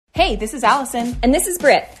Hey, this is Allison. And this is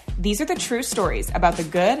Britt. These are the true stories about the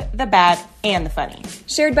good, the bad, and the funny.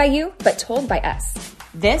 Shared by you, but told by us.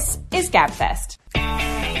 This is GabFest.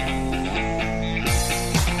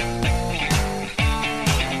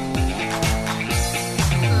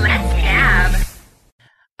 Let's gab.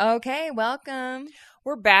 Okay, welcome.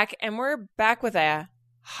 We're back, and we're back with a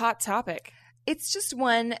hot topic. It's just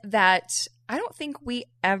one that I don't think we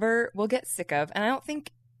ever will get sick of, and I don't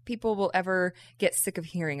think people will ever get sick of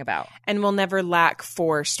hearing about. And we'll never lack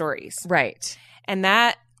for stories. Right. And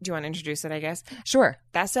that, do you want to introduce it, I guess? Sure.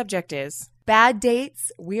 That subject is... bad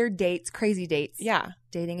dates, weird dates, crazy dates. Yeah.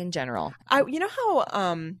 Dating in general. You know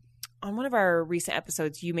how on one of our recent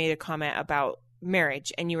episodes, you made a comment about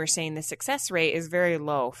marriage, and you were saying the success rate is very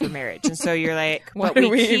low for marriage. And so you're like, What but do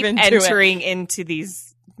we we keep even do entering into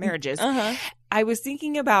these marriages. Uh-huh. I was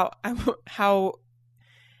thinking about how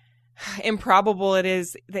improbable it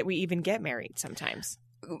is that we even get married sometimes.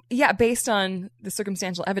 Yeah, based on the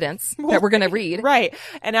circumstantial evidence that we're going to read. Right.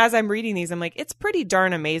 And as I'm reading these, I'm like, it's pretty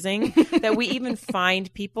darn amazing that we even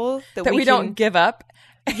find people that we don't give up.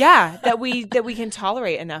 Yeah, that we can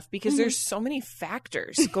tolerate enough, because there's so many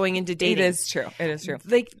factors going into dating. It is true.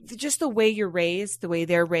 Like just the way you're raised, the way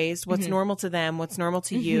they're raised, what's normal to them, what's normal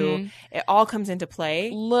to you, it all comes into play.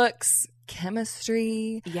 Looks,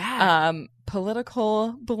 chemistry,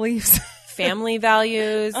 political beliefs, family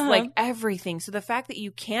values, like everything. So the fact that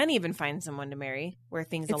you can even find someone to marry where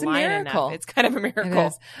things align enough, it's kind of a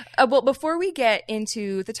miracle. Well, before we get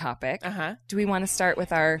into the topic, do we want to start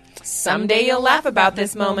with our Someday You'll Laugh About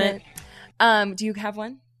This moment? Do you have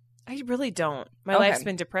one? I really don't. My life's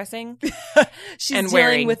been depressing. She's and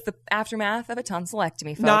dealing with the aftermath of a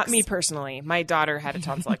tonsillectomy, folks. Not me personally. My daughter had a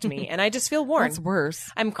tonsillectomy, and I just feel worn. That's worse.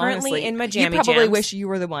 I'm currently honestly. in my jammy You probably jams. wish you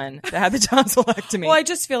were the one that had the tonsillectomy. Well, I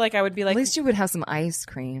just feel like I would be like... At least you would have some ice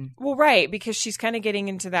cream. Well, right, because she's kind of getting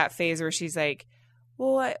into that phase where she's like,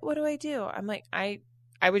 well, what do I do? I'm like, I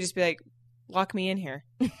would just be like, lock me in here.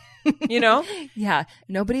 You know? Yeah.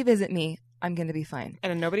 Nobody visit me. I'm going to be fine.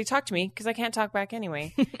 And nobody talk to me because I can't talk back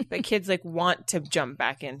anyway. But kids like want to jump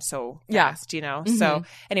back in so fast, you know? So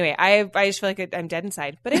anyway, I just feel like I'm dead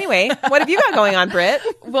inside. But anyway, what have you got going on, Britt?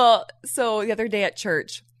 Well, so the other day at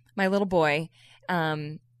church, my little boy,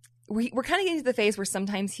 we're kind of getting to the phase where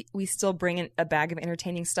sometimes we still bring in a bag of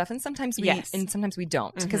entertaining stuff, and sometimes we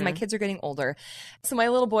don't, because my kids are getting older. So my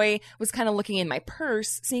little boy was kind of looking in my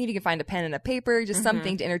purse, seeing if he could find a pen and a paper, just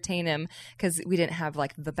something to entertain him, because we didn't have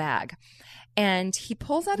like the bag. And he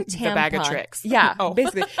pulls out a tampon. The bag of tricks. Yeah,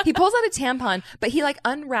 basically. He pulls out a tampon, but he like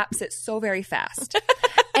unwraps it so very fast.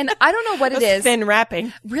 And I don't know what it is. Thin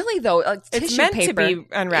wrapping. Really, though, like it's tissue meant paper. to be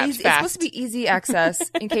unwrapped fast. It's supposed to be easy access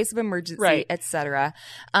in case of emergency, etc.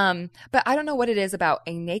 But I don't know what it is about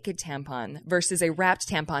a naked tampon versus a wrapped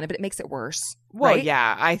tampon, but it makes it worse. Well, right?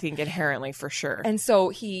 yeah, I think inherently for sure. And so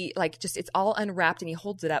he like just it's all unwrapped and he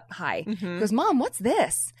holds it up high. He goes, "Mom, what's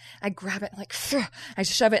this?" I grab it and like I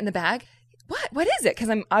shove it in the bag. What is it? Because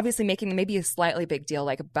I'm obviously making maybe a slightly big deal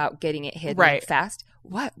like about getting it hidden fast.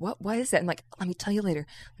 What is it? I'm like, let me tell you later.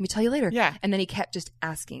 Yeah. And then he kept just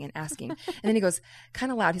asking and asking. And then he goes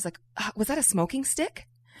kind of loud. He's like, was that a smoking stick?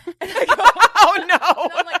 And I go, oh no.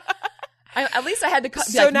 And I'm like, at least I had to cut.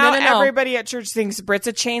 So like, now no. everybody at church thinks Britt's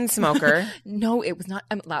a chain smoker. No, it was not.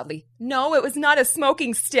 Loudly. No, it was not a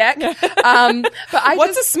smoking stick. But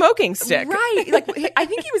what's a smoking stick? Right. Like I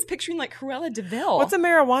think he was picturing like Cruella de Vil. What's a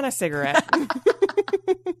marijuana cigarette?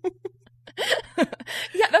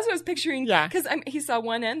 Yeah, that's what I was picturing. Yeah. Because he saw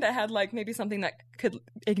one end that had like maybe something that could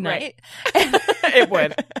ignite. It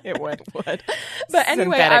would. But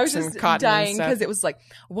anyway, I was Synthetics just and dying because it was like,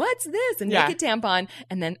 what's this? A naked tampon.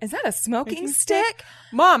 And then, is that a smoking stick?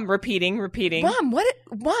 Mom, repeating. Mom,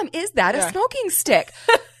 Mom, is that a smoking stick?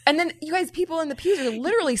 And then you guys, people in the pews are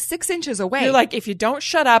literally 6 inches away. You're like, if you don't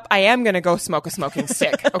shut up, I am going to go smoke a smoking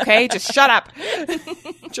stick. Okay? Just shut up.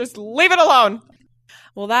 Just leave it alone.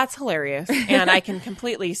 Well, that's hilarious, and I can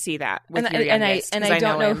completely see that with your youngest. And I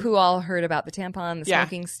don't know who all heard about the tampon, the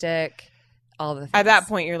smoking stick, all the things. At that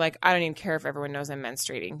point, you're like, I don't even care if everyone knows I'm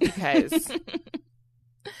menstruating, because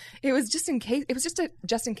it was just in case. It was just a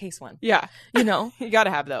just in case one. Yeah, you know, you got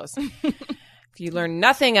to have those. If you learn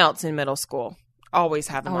nothing else in middle school, always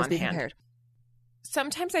have them on hand. Prepared.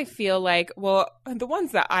 Sometimes I feel like, well, the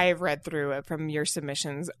ones that I've read through from your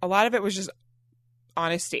submissions, a lot of it was just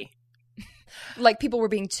honesty. Like people were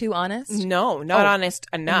being too honest? No, not honest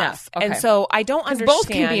enough. Okay. And so I don't understand. Both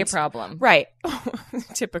can be a problem. Right.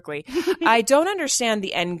 Typically. I don't understand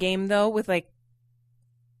the end game, though, with like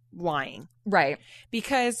lying. Right.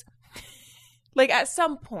 Because Like, at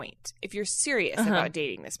some point, if you're serious about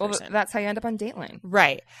dating this person. Well, that's how you end up on Dateline.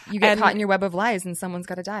 Right. You get caught in your web of lies and someone's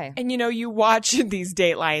got to die. And, you watch these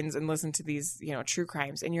Datelines and listen to these, true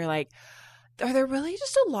crimes, and you're like, are there really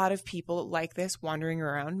just a lot of people like this wandering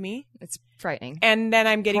around me? It's frightening. And then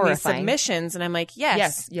I'm getting these submissions, and I'm like,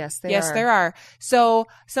 yes, there are. So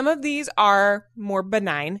some of these are more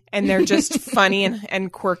benign, and they're just funny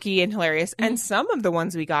and quirky and hilarious. And some of the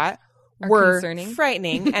ones we got were concerning.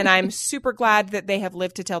 Frightening, and I'm super glad that they have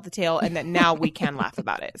lived to tell the tale and that now we can laugh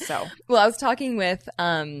about it. So, well, I was talking with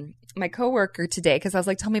my coworker today because I was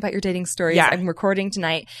like, tell me about your dating stories. Yeah. I'm recording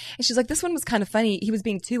tonight. And she's like, this one was kind of funny. He was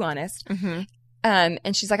being too honest. Mm-hmm.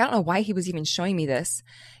 And she's like, I don't know why he was even showing me this.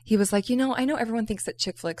 He was like, I know everyone thinks that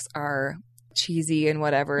chick flicks are cheesy and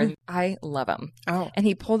whatever, and I love them. Oh. And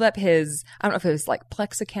he pulled up his, I don't know if it was like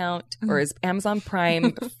Plex account or his Amazon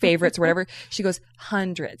Prime favorites or whatever. She goes,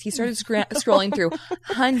 hundreds. He started scrolling through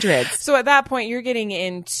hundreds. So at that point, you're getting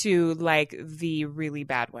into like the really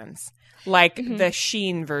bad ones. Like the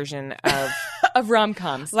Sheen version of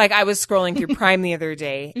rom-coms. Like, I was scrolling through Prime the other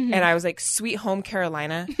day and I was like, Sweet Home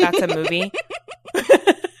Carolina, that's a movie.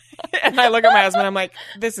 And I look at my husband, I'm like,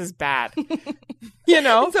 this is bad.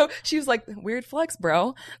 So she was like, weird flex,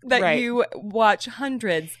 bro, that you watch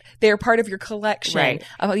hundreds. They're part of your collection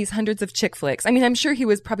of these hundreds of chick flicks. I mean, I'm sure he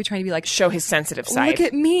was probably trying to be like, show his sensitive side. Look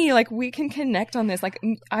at me. Like, we can connect on this. Like,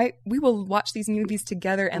 we will watch these movies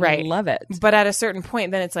together and love it. But at a certain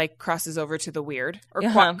point, then it's like crosses over to the weird or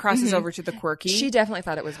crosses over to the quirky. She definitely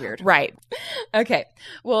thought it was weird. Right. Okay.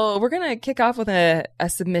 Well, we're going to kick off with a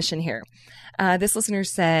submission here. This listener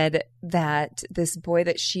said that this boy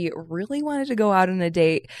that she really wanted to go out on a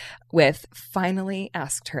date with finally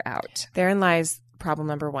asked her out. Therein lies problem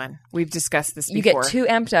number one. We've discussed this before. You get too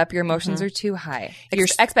amped up. Your emotions are too high. Your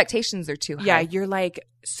expectations are too high. Yeah, you're like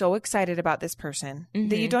so excited about this person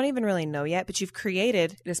that you don't even really know yet, but you've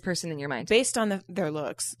created this person in your mind based on their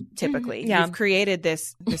looks. Typically, you've created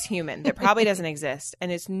this human that probably doesn't exist,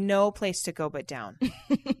 and it's no place to go but down.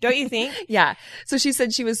 Don't you think? Yeah. So she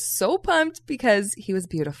said she was so pumped because he was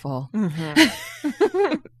beautiful.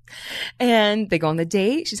 And they go on the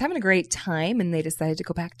date. She's having a great time, and they decided to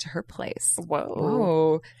go back to her place.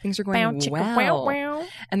 Whoa. Things are going well.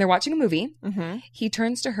 And they're watching a movie. He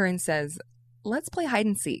turns to her and says, let's play hide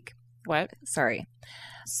and seek. What? Sorry.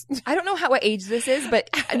 I don't know what age this is, but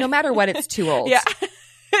no matter what, it's too old. Yeah.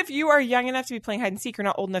 If you are young enough to be playing hide and seek, you're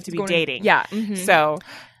not old enough to be dating. Yeah. So.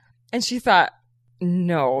 And she thought,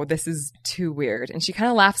 no, this is too weird. And she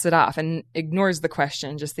kind of laughs it off and ignores the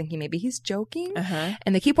question, just thinking maybe he's joking.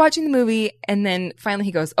 And they keep watching the movie. And then finally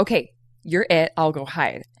he goes, okay, you're it. I'll go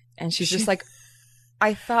hide. And she's just like,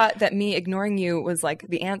 I thought that me ignoring you was like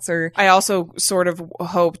the answer. I also sort of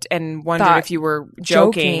hoped and wondered if you were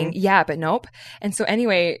joking. Yeah, but nope. And so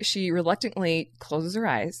anyway, she reluctantly closes her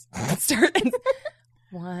eyes and starts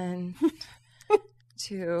 1,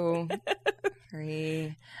 2,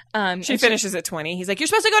 3. She finishes at 20. He's like, you're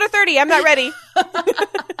supposed to go to 30. I'm not ready.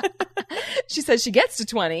 She says she gets to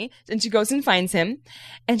 20 and she goes and finds him.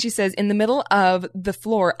 And she says in the middle of the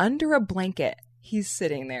floor under a blanket, he's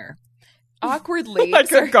sitting there. Awkwardly.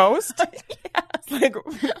 Like a ghost? Yes. Like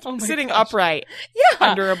sitting upright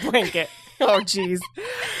under a blanket. Oh, geez.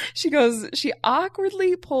 She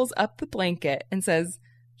awkwardly pulls up the blanket and says,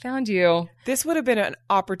 found you. This would have been an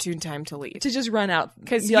opportune time to leave. To just run out.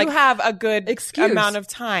 Because you have a good amount of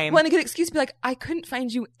time. Well, and a good excuse to be like, I couldn't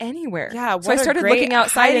find you anywhere. Yeah, so I started looking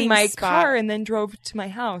outside in my car and then drove to my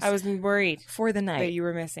house. I was worried. For the night. That you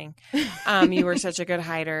were missing. You were such a good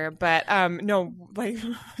hider. But no, like,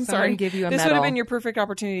 sorry. Give you a this medal. would have been your perfect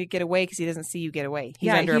opportunity to get away because he doesn't see you get away.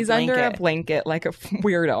 He's under a blanket like a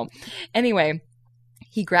weirdo. Anyway,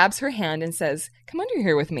 he grabs her hand and says, come under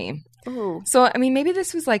here with me. Ooh. So, I mean, maybe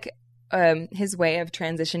this was like his way of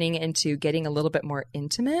transitioning into getting a little bit more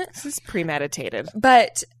intimate. This is premeditated.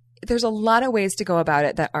 But there's a lot of ways to go about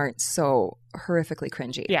it that aren't so horrifically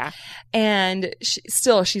cringy. Yeah. And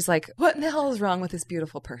she's like, what in the hell is wrong with this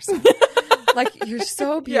beautiful person? Like, you're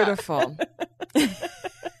so beautiful.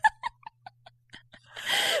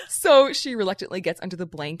 So she reluctantly gets under the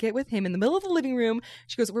blanket with him in the middle of the living room.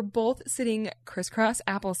 She goes, we're both sitting crisscross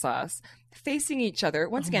applesauce, facing each other.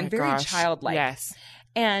 Once again, very childlike. Yes.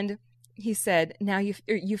 And he said, now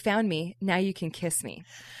you found me. Now you can kiss me.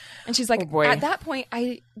 And she's like, at that point,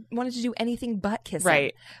 I wanted to do anything but kiss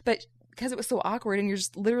him. But because it was so awkward and you're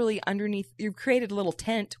just literally underneath, you've created a little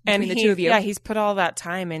tent between the two of you. Yeah, he's put all that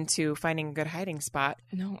time into finding a good hiding spot.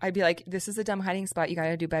 No, I'd be like, this is a dumb hiding spot. You got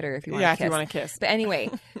to do better if you want to kiss. Yeah, if you want to kiss. But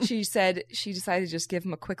anyway, she said she decided to just give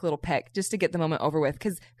him a quick little peck just to get the moment over with.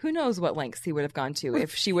 Because who knows what lengths he would have gone to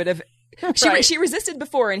if she would have She resisted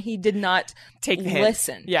before, and he did not take the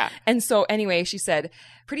listen. Hint. Yeah. And so anyway, she said,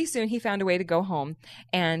 pretty soon he found a way to go home,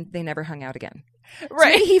 and they never hung out again.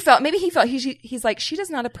 Right. So maybe he felt he's like, she does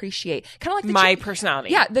not appreciate kind of like my personality.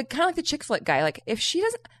 Yeah. The kind of like the chick flick guy. Like if she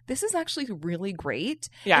doesn't, this is actually really great.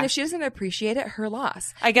 Yeah. And if she doesn't appreciate it, her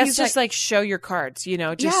loss. I guess just like show your cards,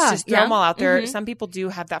 just throw them all out there. Some people do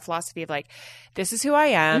have that philosophy of like, this is who I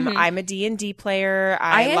am. I'm a D&D player.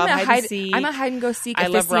 I love hide and seek. I'm a hide and go seek I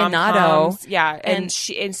love aficionado. Yeah.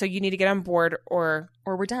 And so you need to get on board or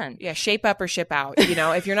we're done. Yeah. Shape up or ship out.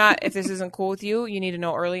 If this isn't cool with you, you need to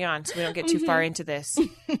know early on so we don't get too far into this.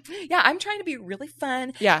 Yeah. I'm trying to be really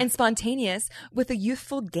fun and spontaneous with a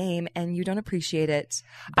youthful game, and you don't appreciate it.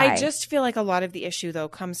 Bye. I just feel like a lot of the issue though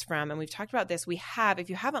comes from, and we've talked about this, if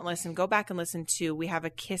you haven't listened, go back and listen to, we have a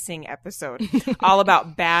kissing episode all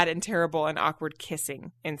about bad and terrible and awkward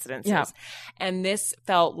kissing incidences. Yeah. And this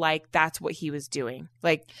felt like that's what he was doing.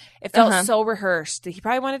 Like it felt so rehearsed that he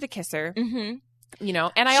probably wanted to kiss her. Mm-hmm.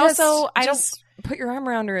 And I don't put your arm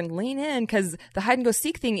around her and lean in, because the hide and go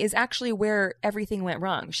seek thing is actually where everything went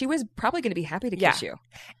wrong. She was probably going to be happy to kiss you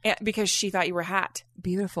because she thought you were hot.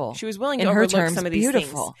 Beautiful. She was willing to overlook some of these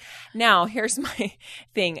things. Now, here's my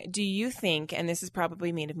thing. Do you think, and this is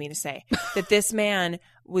probably mean of me to say, that this man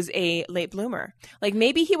was a late bloomer? Like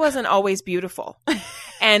maybe he wasn't always beautiful,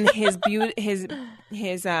 and his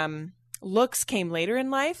looks came later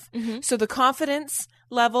in life. Mm-hmm. So the confidence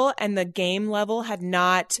level and the game level had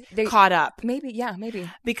not caught up. Maybe.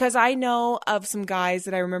 Because I know of some guys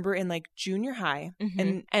that I remember in like junior high,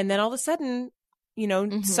 and then all of a sudden,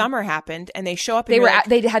 summer happened and they show up. And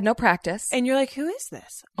they had no practice, and you're like, who is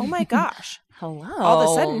this? Oh my gosh! Hello. All of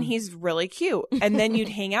a sudden, he's really cute, and then you'd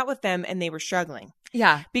hang out with them, and they were struggling.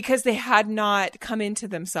 Yeah, because they had not come into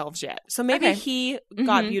themselves yet. So maybe he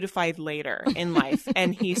got beautified later in life,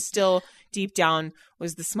 and he still deep down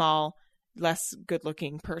was the small, less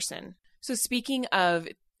good-looking person. So speaking of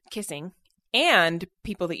kissing and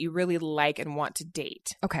people that you really like and want to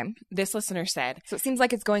date. Okay. This listener said. So it seems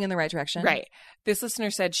like it's going in the right direction. Right. This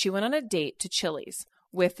listener said she went on a date to Chili's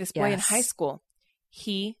with this boy in high school.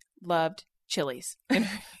 He loved Chili's.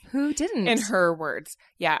 Who didn't? In her words.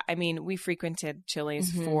 Yeah. I mean, we frequented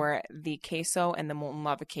Chili's for the queso and the molten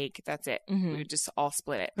lava cake. That's it. We would just all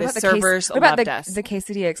split it. The servers loved us. The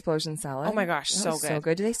quesadilla explosion salad? Oh my gosh. So good. So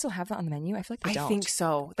good. Do they still have that on the menu? I feel like they don't. I think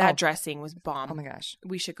so. That dressing was bomb. Oh my gosh.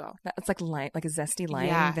 We should go. It's like a zesty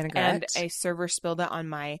lime vinaigrette. And a server spilled it on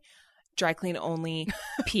my dry clean only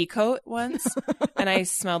pea coat once, and I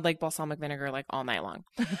smelled like balsamic vinegar like all night long.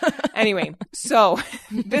 Anyway, so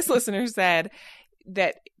this listener said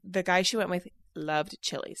that the guy she went with loved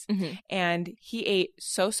Chili's, and he ate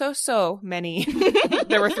so many.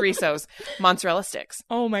 There were 3 so's mozzarella sticks.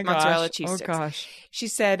 Oh my gosh! Mozzarella cheese sticks. Oh gosh! She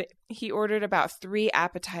said he ordered about 3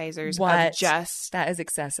 appetizers of just that is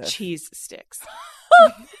excessive cheese sticks.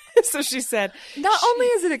 So she said, not only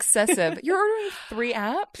is it excessive, you're ordering 3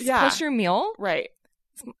 apps plus your meal. Right.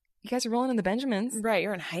 You guys are rolling in the Benjamins. Right.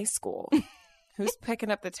 You're in high school. Who's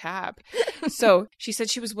picking up the tab? So she said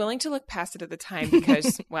she was willing to look past it at the time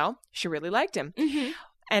because, well, she really liked him.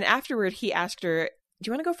 And afterward, he asked her, do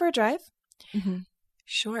you want to go for a drive?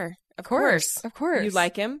 Sure. Of course. Of course. You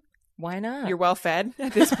like him? Why not? You're well fed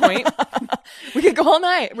at this point. We could go all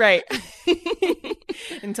night. Right.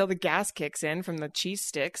 Until the gas kicks in from the cheese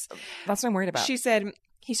sticks. That's what I'm worried about. She said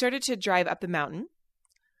he started to drive up the mountain,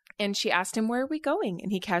 and she asked him, where are we going?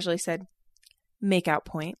 And he casually said, Makeout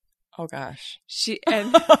Point. Oh gosh. She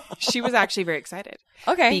was actually very excited.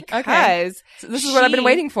 Okay. Because so this is what I've been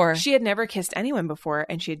waiting for. She had never kissed anyone before,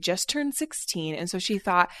 and she had just turned 16. And so she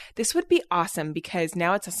thought this would be awesome because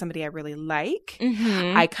now it's somebody I really like.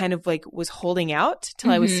 I kind of like was holding out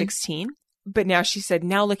till I was 16. But now she said,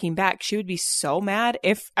 now looking back, she would be so mad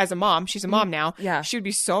if, as a mom, she's a mom now. Yeah. She would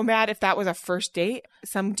be so mad if that was a first date.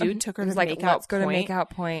 Some dude took her to like, Makeout let's go to Makeout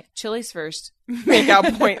Point. Chili's first,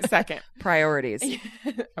 Makeout Point second. Priorities.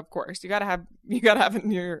 Of course. You gotta have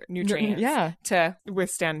your nutrients to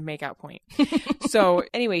withstand Makeout Point. So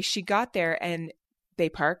anyway, she got there and they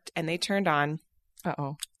parked and they turned on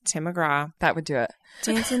Tim McGraw. That would do it.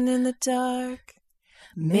 Dancing in the dark,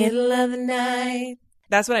 middle of the night.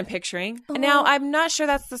 That's what I'm picturing. And now I'm not sure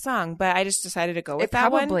that's the song, but I just decided to go with that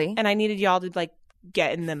probably. One. And I needed y'all to like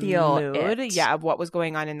get in the mood, of what was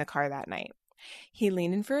going on in the car that night. He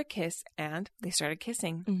leaned in for a kiss and they started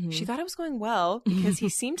kissing. She thought it was going well because he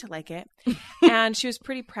seemed to like it. And she was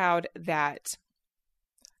pretty proud that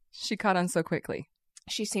she caught on so quickly.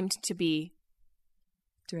 She seemed to be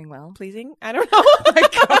Doing well. Pleasing? I don't know. Oh my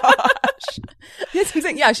gosh. Yes, I'm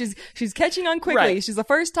saying, yeah, she's catching on quickly. Right. She's a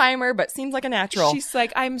first timer, but seems like a natural. She's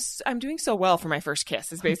like, I'm doing so well for my first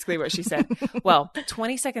kiss, is basically what she said. Well,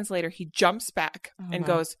 20 seconds later, he jumps back and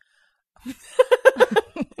goes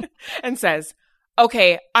and says,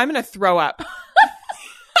 okay, I'm going to throw up.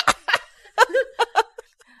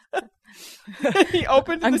 He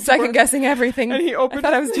opened I'm second guessing everything. And he opened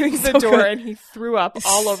I was doing the door and he threw up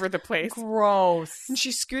all over the place. Gross. And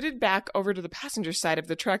she scooted back over to the passenger side of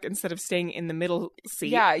the truck instead of staying in the middle seat.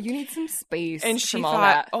 Yeah, you need some space. And she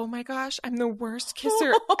thought, oh my gosh, I'm the worst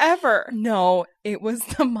kisser ever. No, it was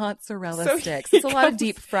the mozzarella sticks. It's a lot of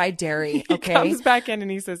deep fried dairy. Okay. He comes back in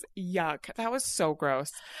and he says, yuck, that was so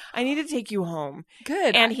gross. I need to take you home.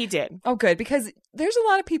 Good. And he did. Oh, good. Because there's a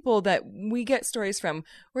lot of people that we get stories from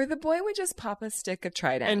where the boy would just pop a stick of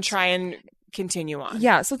Trident and try and continue on.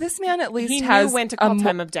 Yeah, so this man at least he has when to call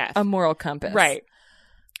time of death, a moral compass, right,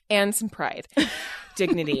 and some pride,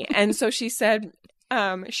 dignity. And so she said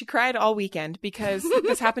she cried all weekend because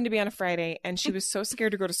this happened to be on a Friday, and she was so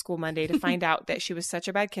scared to go to school Monday to find out that she was such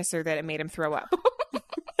a bad kisser that it made him throw up.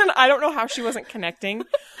 And I don't know how she wasn't connecting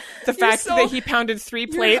the fact that he pounded 3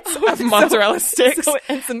 plates of mozzarella sticks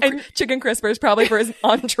and some chicken crispers probably for his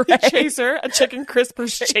entree. A chicken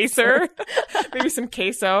crispers chaser, maybe some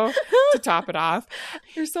queso to top it off.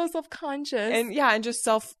 You're so self-conscious. And just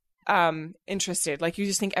interested. Like you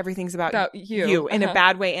just think everything's about you in a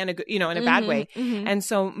bad way and in a bad way. Mm-hmm. And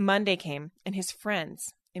so Monday came and his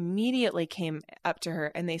friends immediately came up to her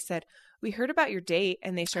and they said, we heard about your date,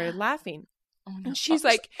 and they started laughing. Oh, no. And she's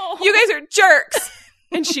like, you guys are jerks.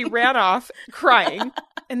 And she ran off crying.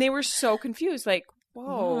 And they were so confused. Like,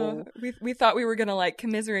 whoa. We thought we were going to like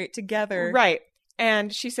commiserate together. Right.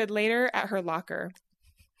 And she said later at her locker,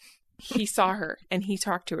 he saw her and he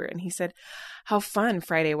talked to her and he said how fun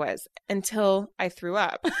Friday was until I threw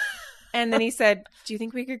up. And then he said, do you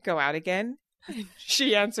think we could go out again? And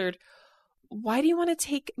she answered, why do you want to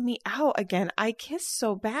take me out again? I kiss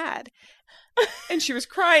so bad. And she was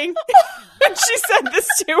crying. And she said this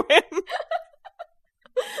to him.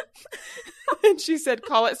 And she said,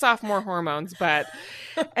 call it sophomore hormones, but...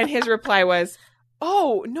 And his reply was,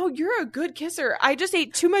 oh, no, you're a good kisser. I just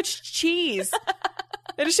ate too much cheese.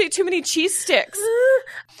 I just ate too many cheese sticks.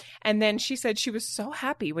 And then she said she was so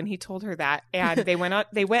happy when he told her that. And they went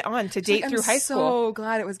on to date through high school. I'm so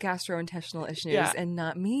glad it was gastrointestinal issues and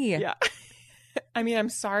not me. Yeah. I mean, I'm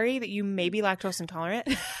sorry that you may be lactose intolerant,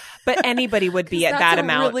 but anybody would be at that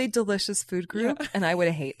amount. That's a really delicious food group, and I would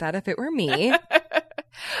hate that if it were me.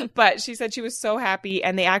 But she said she was so happy,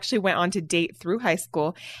 and they actually went on to date through high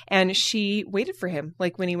school, and she waited for him,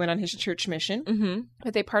 like when he went on his church mission. Mm-hmm.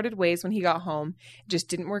 But they parted ways when he got home. It just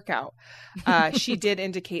didn't work out. She did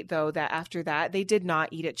indicate, though, that after that, they did not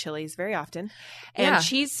eat at Chili's very often. And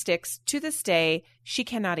cheese sticks, to this day, she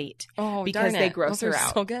cannot eat. Oh, because they gross her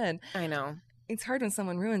out. So good. I know. It's hard when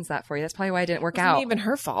someone ruins that for you. That's probably why it didn't work out. It wasn't even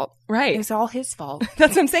her fault. Right. It was all his fault.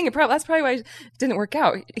 That's what I'm saying. That's probably why it didn't work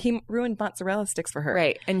out. He ruined mozzarella sticks for her.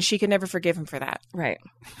 Right. And she could never forgive him for that. Right.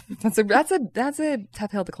 That's a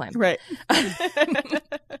tough hill to climb. Right.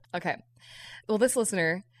 Okay. Well, this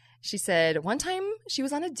listener, she said one time she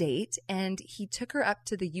was on a date and he took her up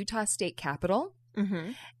to the Utah State Capitol.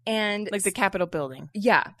 Mm-hmm. And like the Capitol building.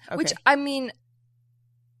 Yeah. Okay. Which, I mean...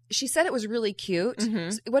 She said it was really cute.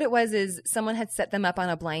 Mm-hmm. What it was is someone had set them up on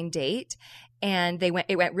a blind date and it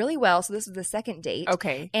went really well. So this was the second date.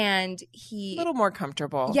 Okay. And he... A little more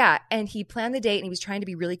comfortable. Yeah. And he planned the date and he was trying to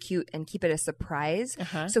be really cute and keep it a surprise.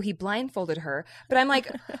 Uh-huh. So he blindfolded her. But I'm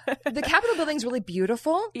like, the Capitol building's really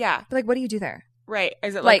beautiful. Yeah. But like, what do you do there? Right.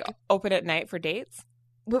 Is it like open at night for dates?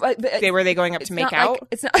 But were they going up to make out? Like,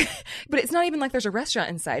 it's not, but it's not even like there's a restaurant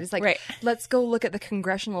inside. It's like, right. Let's go look at the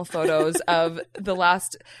congressional photos of the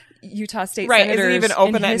last Utah State senators. Is it even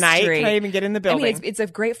open at night? Can I even get in the building? I mean, it's a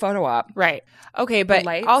great photo op. Right. Okay, but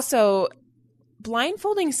also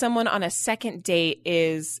blindfolding someone on a second date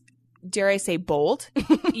is, dare I say, bold.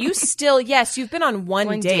 You still, yes, you've been on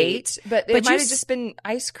one date, but it might have just been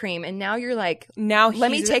ice cream, and now you're like,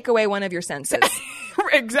 let me take away one of your senses.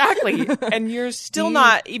 Exactly. And you're still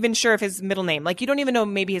not even sure of his middle name. Like, you don't even know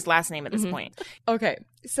maybe his last name at this point. Okay.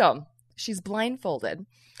 So she's blindfolded.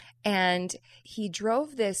 And he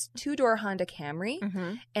drove this 2-door Honda Camry.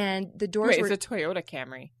 Mm-hmm. And the doors were... it's a Toyota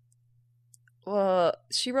Camry. Well,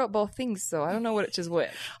 she wrote both things, so I don't know which is which.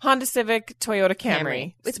 Honda Civic, Toyota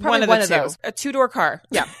Camry. It's probably one of those. A 2-door car.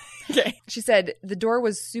 Yeah. Okay. She said the door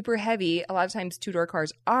was super heavy. A lot of times 2-door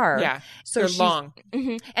cars are. Yeah. So they're long.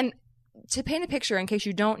 Mm-hmm. And to paint a picture, in case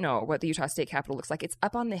you don't know what the Utah State Capitol looks like, it's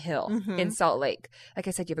up on the hill in Salt Lake. Like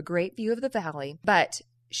I said, you have a great view of the valley, but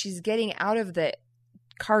she's getting out of the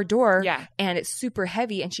car door and it's super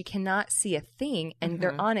heavy and she cannot see a thing and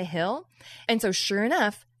they're on a hill. And so sure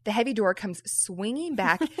enough, the heavy door comes swinging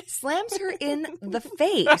back, slams her in the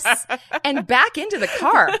face and back into the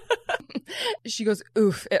car. She goes,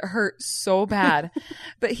 oof, it hurt so bad.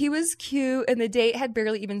 But he was cute and the date had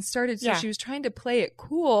barely even started. So she was trying to play it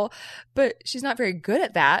cool, but she's not very good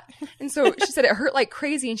at that. And so she said it hurt like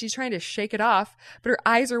crazy and she's trying to shake it off, but her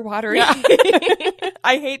eyes are watering. Yeah.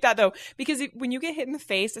 I hate that though, because when you get hit in the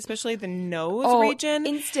face, especially the nose region,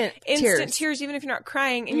 instant tears, even if you're not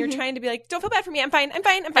crying and you're trying to be like, don't feel bad for me. I'm fine.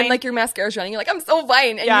 And like your mascara's running. You're like, I'm so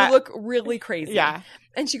fine. And you look really crazy. Yeah.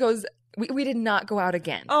 And she goes, we did not go out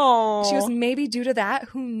again. Oh. She goes, maybe due to that,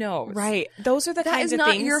 who knows? Right. Those are the kinds of things. That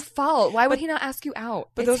is not your fault. Why would he not ask you out?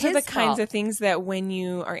 But those are the kinds of things that when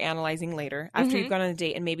you are analyzing later, after you've gone on a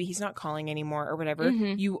date and maybe he's not calling anymore or whatever,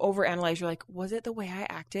 you overanalyze. You're like, was it the way I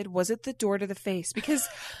acted? Was it the door to the face? Because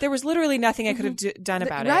there was literally nothing I could have done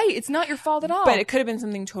about it. Right. It's not your fault at all. But it could have been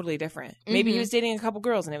something totally different. Maybe he was dating a couple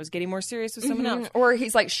girls and it was getting more serious with someone else. Or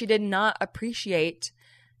he's like, she did not appreciate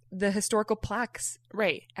the historical plaques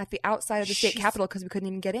at the outside of the state capitol because we couldn't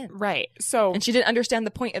even get in. Right. So, and she didn't understand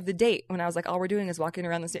the point of the date when I was like, all we're doing is walking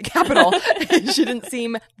around the state capitol. She didn't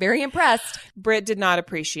seem very impressed. Britt did not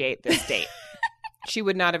appreciate this date. She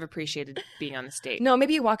would not have appreciated being on this date. No,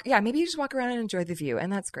 maybe you just walk around and enjoy the view,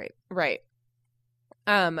 and that's great. Right.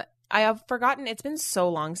 I have forgotten, it's been so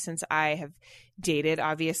long since I have dated,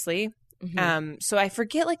 obviously. So I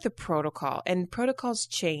forget like the protocol, and protocols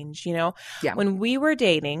change, you know? Yeah. When we were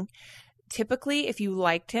dating, typically if you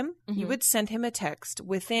liked him, you would send him a text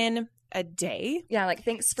within a day. Yeah, like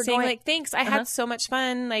thanks for saying going. Like, thanks, I had so much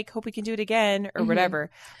fun, like hope we can do it again or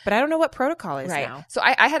whatever. But I don't know what protocol is now. So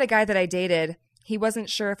I had a guy that I dated. He wasn't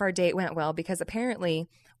sure if our date went well because apparently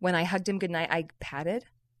when I hugged him goodnight, I patted.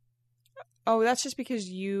 Oh, that's just because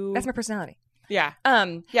That's my personality. Yeah.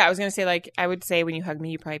 Yeah, I was going to say, like, I would say when you hug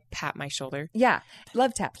me, you probably pat my shoulder. Yeah.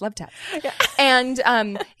 Love tap. Yeah.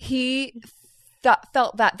 And he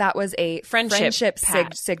felt that was a friendship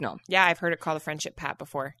signal. Yeah, I've heard it called a friendship pat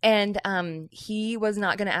before. And he was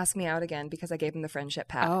not going to ask me out again because I gave him the friendship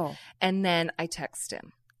pat. Oh. And then I texted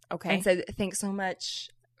him. Okay. And said, thanks so much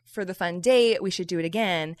for the fun date. We should do it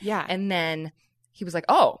again. Yeah. And then he was like,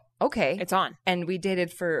 oh, okay. It's on. And we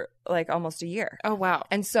dated for like almost a year. Oh, wow.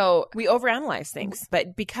 And so we overanalyze things.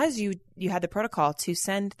 But because you had the protocol to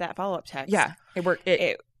send that follow-up text. Yeah. It worked.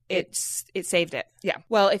 It saved it. Yeah.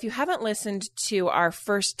 Well, if you haven't listened to our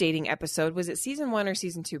first dating episode, was it season 1 or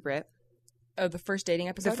season 2, Britt? Oh, the first dating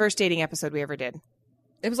episode? The first dating episode we ever did.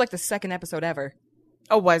 It was like the second episode ever.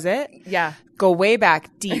 Oh, was it? Yeah. Go way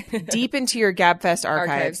back, deep into your GabFest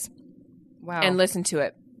archives. Wow. And listen to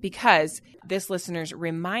it. Because this listeners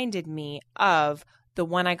reminded me of the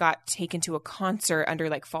one I got taken to a concert under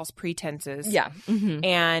like false pretenses. Yeah.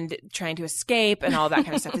 And trying to escape and all that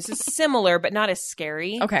kind of stuff. This is similar, but not as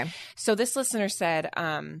scary. Okay. So this listener said,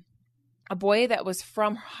 a boy that was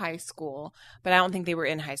from high school, but I don't think they were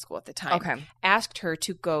in high school at the time, asked her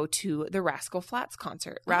to go to the Rascal Flatts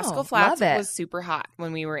concert. Rascal Flatts was super hot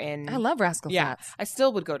when we were in. I love Rascal Flatts. I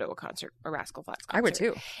still would go to a Rascal Flatts concert. I would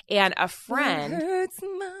too. And a friend,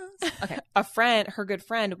 her good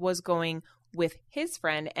friend was going with his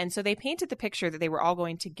friend. And so they painted the picture that they were all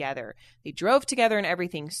going together. They drove together and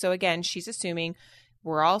everything. So again, she's assuming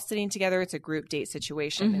we're all sitting together. It's a group date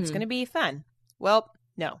situation. It's going to be fun. Well,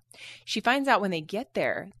 no. She finds out when they get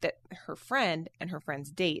there that her friend and her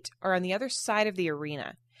friend's date are on the other side of the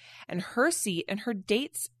arena. And her seat and her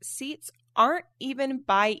date's seats aren't even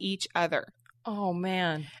by each other. Oh,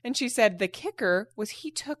 man. And she said the kicker was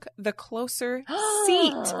he took the closer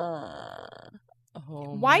seat.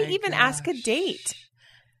 Why even ask a date?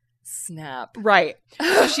 Snap. Right.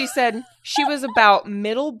 So she said she was about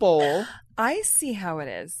middle bowl. I see how it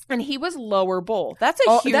is. And he was lower bowl. That's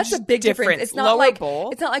a big difference. It's not lower like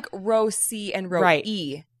bowl. It's not like row C and row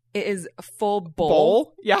E. It is a full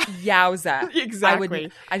bowl. Yeah. Yowza.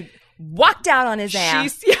 Exactly. I walked out on his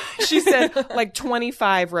ass. She said like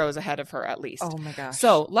 25 rows ahead of her at least. Oh my gosh.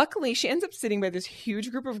 So luckily she ends up sitting by this huge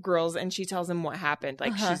group of girls and she tells them what happened.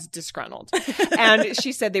 Like she's disgruntled. And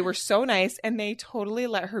she said they were so nice and they totally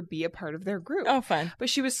let her be a part of their group. Oh, fun. But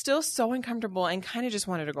she was still so uncomfortable and kind of just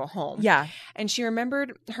wanted to go home. Yeah. And she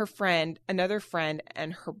remembered her friend, another friend,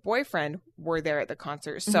 and her boyfriend were there at the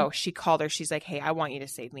concert. So she called her. She's like, hey, I want you to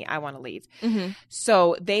save me. I want to leave.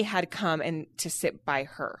 So they had come and to sit by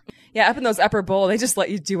her. Yeah, up in those upper bowl, they just let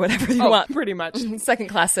you do whatever you want. Pretty much. Second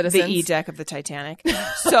class citizens. The E deck of the Titanic.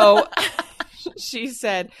 So she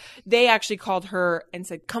said they actually called her and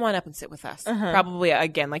said, come on up and sit with us. Probably,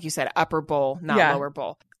 again, like you said, upper bowl, not lower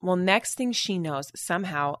bowl. Well, next thing she knows,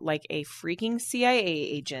 somehow, like a freaking CIA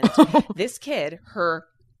agent, this kid, her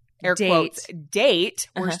air quotes date,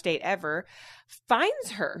 worst date ever,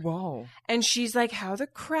 finds her. Whoa. And she's like, how the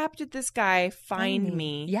crap did this guy find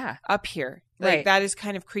me up here? Like, right. That is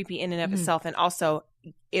kind of creepy in and of itself. And also,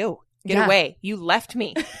 ew, get away. You left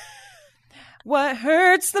me. What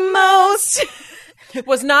hurts the most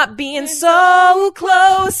was not being so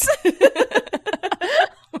close.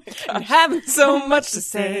 And having so much to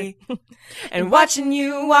say and watching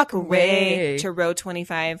you walk away to row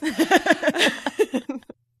 25.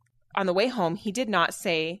 On the way home, he did not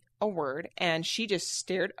say a word, and she just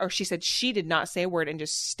stared, or she said she did not say a word and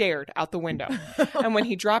just stared out the window. And when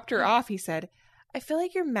he dropped her off, he said, I feel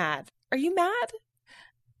like you're mad. Are you mad?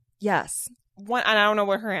 Yes. And I don't know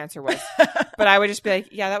what her answer was, but I would just be like,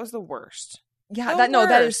 yeah, that was the worst. Yeah,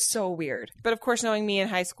 that is so weird. But of course, knowing me in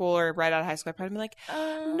high school or right out of high school, I'd probably be like,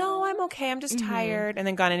 no, I'm okay. I'm just tired. And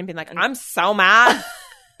then gone in and been like, I'm so mad.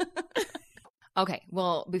 Okay,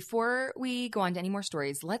 well, before we go on to any more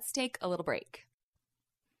stories, let's take a little break.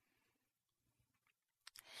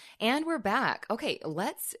 And we're back. Okay,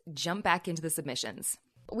 let's jump back into the submissions.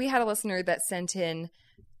 We had a listener that sent in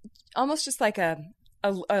almost just like a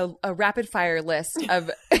rapid fire list of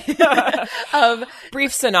of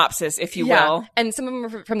brief synopsis, if you will. And some of them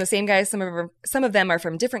are from the same guys. Some of them are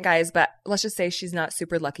from different guys. But let's just say she's not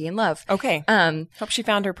super lucky in love. Okay. Hope she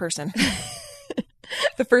found her person.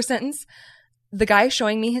 The first sentence: the guy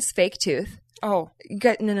showing me his fake tooth. Oh,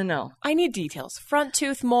 no. I need details. Front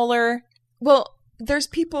tooth, molar. Well, there's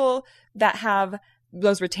people that have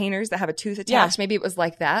those retainers that have a tooth attached. Yeah. Maybe it was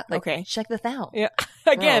like that. Like, okay, check this out. Yeah.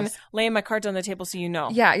 Again, laying my cards on the table so you know.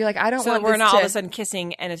 Yeah, you're like, I don't want we're not all of a sudden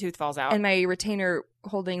kissing and a tooth falls out. And my retainer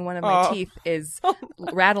holding one of my teeth is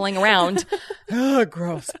rattling around. Oh,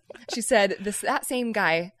 gross. She said that same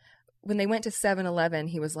guy, when they went to 7-Eleven,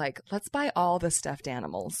 he was like, let's buy all the stuffed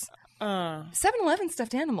animals. 7-Eleven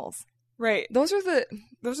stuffed animals. Right. Those are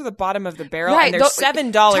the bottom of the barrel, right. And they're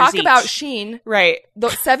 $7 Talk each. About Sheen. Right. The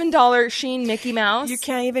 $7 Sheen Mickey Mouse. You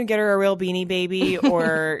can't even get her a real Beanie Baby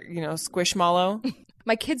or, Squishmallow.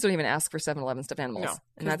 My kids don't even ask for 7-Eleven stuffed animals. No,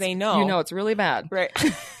 because they know. You know it's really bad. Right.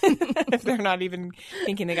 If they're not even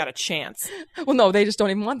thinking they got a chance. Well, no, they just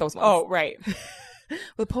don't even want those ones. Oh, right.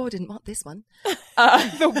 Well, the poor didn't want this one.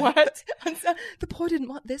 The what? The poor didn't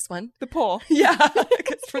want this one. The poor? Yeah.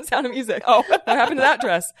 It's from Sound of Music. Oh. What happened to that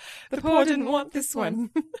dress? The poor didn't want this one.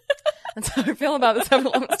 That's how I feel about the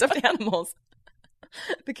 7-Eleven stuffed animals.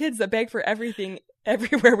 The kids that beg for everything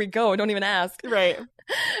everywhere we go don't even ask. Right.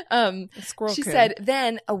 She said,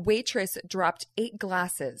 then a waitress dropped 8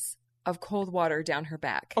 glasses of cold water down her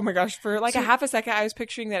back. Oh my gosh. For a half a second, I was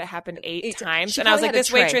picturing that it happened 8 times. And I was like,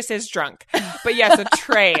 this waitress is drunk. But yes, a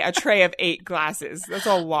tray of 8 glasses. That's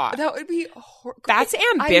a lot. That would be That's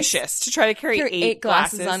ambitious to try to carry 8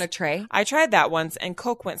 glasses on a tray. I tried that once and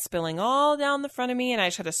Coke went spilling all down the front of me and I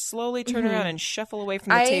just had to slowly turn around and shuffle away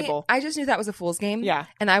from the table. I just knew that was a fool's game. Yeah.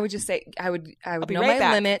 And I would just say, I would know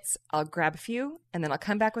my limits. I'll grab a few and then I'll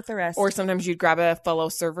come back with the rest. Or sometimes you'd grab a fellow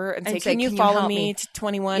server and say, can you follow me to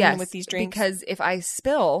 21 with these drinks? Because if I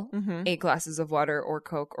spill 8 glasses of water or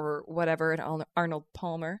Coke or whatever, an Arnold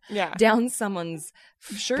Palmer down someone's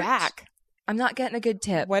shirt, back, I'm not getting a good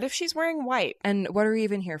tip. What if she's wearing white? And what are we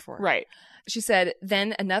even here for? Right. She said,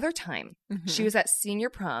 then another time, she was at senior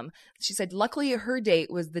prom. She said, luckily her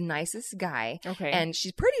date was the nicest guy. Okay. And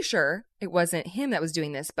she's pretty sure it wasn't him that was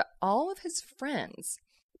doing this, but all of his friends,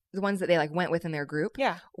 the ones that they went with in their group,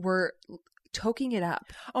 were toking it up.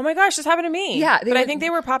 Oh my gosh, this happened to me. Yeah. I think they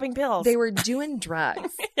were popping pills. They were doing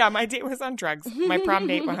drugs. Yeah, my date was on drugs. My prom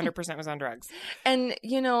date 100% was on drugs. And,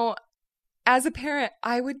 as a parent,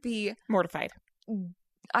 I would be mortified.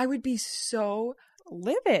 I would be so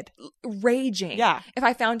livid, raging. Yeah. If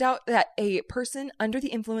I found out that a person under the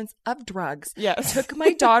influence of drugs took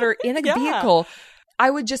my daughter in a vehicle, I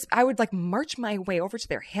would march my way over to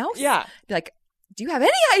their house. Yeah. Be like, do you have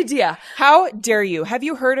any idea? How dare you? Have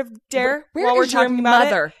you heard of Dare? Where we're is your talking about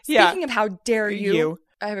mother? It? Yeah. Speaking of how dare you,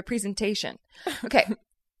 I have a presentation. Okay.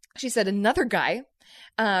 She said another guy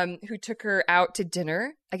who took her out to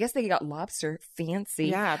dinner. I guess they got lobster. Fancy.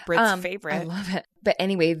 Yeah, Brit's favorite. I love it. But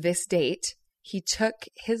anyway, this date, he took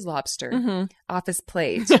his lobster off his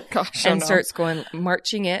plate and starts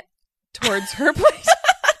marching it towards her plate.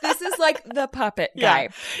 This is like the puppet guy.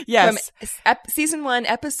 Yes. From season 1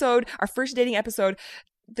 episode, our first dating episode,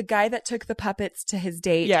 the guy that took the puppets to his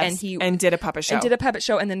date and did a puppet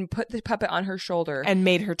show. And then put the puppet on her shoulder. And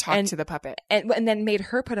made her talk to the puppet. And then made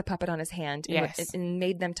her put a puppet on his hand. And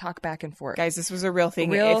made them talk back and forth. Guys, this was a real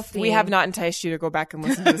thing. If we have not enticed you to go back and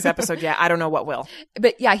listen to this episode yet, I don't know what will.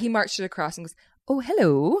 But yeah, he marched it across and goes, Oh,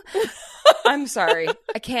 hello. I'm sorry.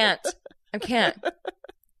 I can't.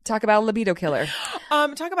 Talk about a libido killer.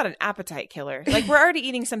 Talk about an appetite killer. Like, we're already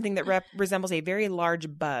eating something that resembles a very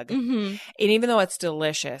large bug. Mm-hmm. And even though it's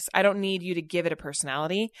delicious, I don't need you to give it a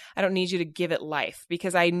personality. I don't need you to give it life,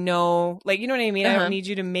 because I know, like, you know what I mean? I don't need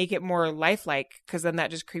you to make it more lifelike, because then that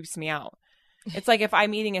just creeps me out. It's like if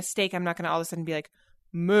I'm eating a steak, I'm not going to all of a sudden be like,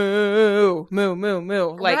 moo, moo, moo,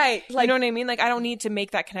 moo. Like, right. Like, you know what I mean? Like, I don't need to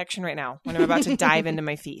make that connection right now when I'm about to dive into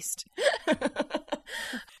my feast.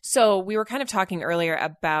 So we were kind of talking earlier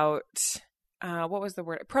about, what was the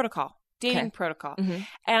word? Protocol. Dating protocol. Mm-hmm.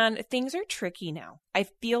 And things are tricky now. I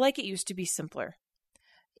feel like it used to be simpler.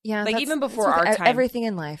 Yeah. Like, even before our time. Everything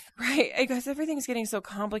in life. Right. Because everything's getting so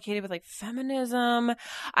complicated with, like, feminism.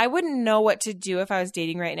 I wouldn't know what to do if I was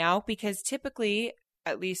dating right now, because typically,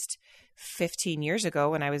 at least 15 years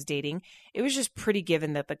ago when I was dating, it was just pretty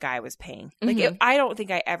given that the guy was paying. Like, I don't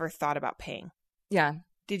think I ever thought about paying. Yeah.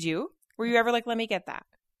 Did you? Were you ever like, let me get that?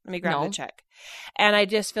 Let me grab the check. And I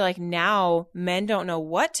just feel like now men don't know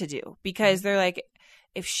what to do, because they're like,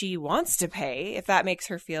 if she wants to pay, if that makes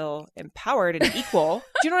her feel empowered and equal.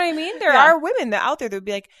 Do you know what I mean? There are women that out there that would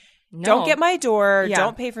be like, don't get my door,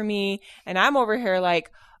 don't pay for me. And I'm over here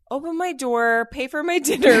like, open my door, pay for my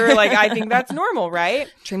dinner. Like, I think that's normal,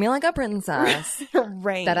 right? Treat me like a princess.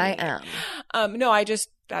 Right. That I am. No,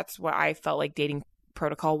 that's what I felt like dating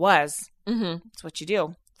protocol was. Mm-hmm. It's what you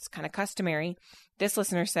do. It's kind of customary. This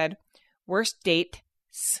listener said, worst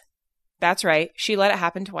dates. That's right. She let it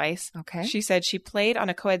happen twice. Okay. She said she played on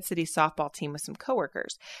a co-ed city softball team with some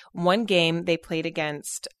coworkers. One game, they played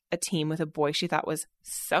against a team with a boy she thought was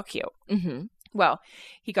so cute. Mm-hmm. Well,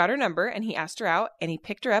 he got her number and he asked her out and he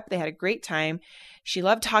picked her up. They had a great time. She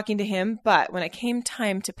loved talking to him, but when it came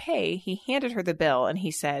time to pay, he handed her the bill and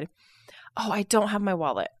he said, "Oh, I don't have my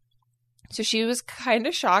wallet." So she was kind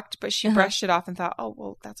of shocked, but she brushed it off and thought, "Oh,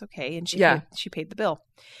 well, that's okay." And she paid the bill.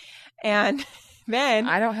 And then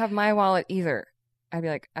I don't have my wallet either. I'd be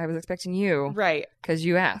like, I was expecting you. Right. Because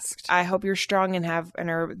you asked. I hope you're strong and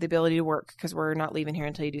are the ability to work, because we're not leaving here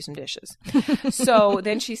until you do some dishes. So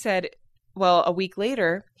then she said, well, a week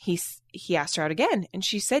later, he asked her out again. And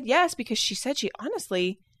she said yes, because she said she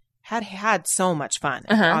honestly had so much fun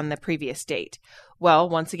on the previous date. Well,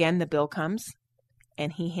 once again, the bill comes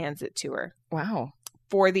and he hands it to her. Wow.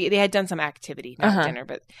 They had done some activity, not dinner,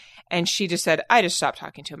 and she just said, I just stopped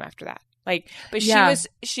talking to him after that. Like, but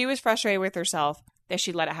she was frustrated with herself that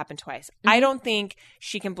she let it happen twice. Mm-hmm. I don't think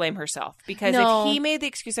she can blame herself, because if he made the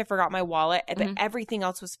excuse, I forgot my wallet, but everything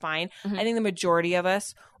else was fine, I think the majority of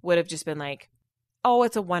us would have just been like, oh,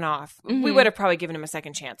 it's a one-off. Mm-hmm. We would have probably given him a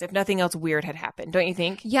second chance if nothing else weird had happened. Don't you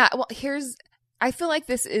think? Yeah. Well, I feel like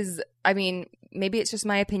this is, I mean, maybe it's just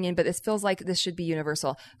my opinion, but this feels like this should be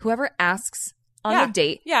universal. Whoever asks on a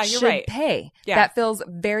date should pay. Yeah. That feels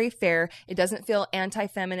very fair. It doesn't feel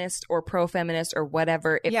anti-feminist or pro-feminist or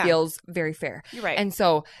whatever. It feels very fair. You're right. And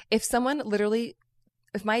so if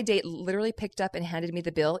my date literally picked up and handed me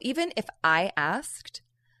the bill, even if I asked,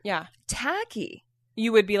 tacky.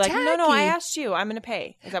 You would be like, no, I asked you. I'm going to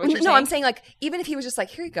pay. Is that what you're saying? No, I'm saying, like, even if he was just like,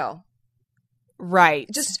 here you go. Right.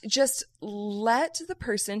 Just let the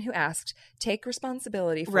person who asked take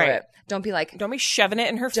responsibility for it. Don't be like, don't be shoving it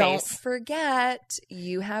in her face. Don't forget,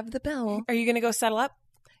 you have the bill. Are you going to go settle up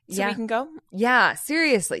so we can go? Yeah,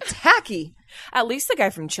 seriously. Tacky. At least the guy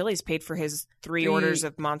from Chili's paid for his 3 orders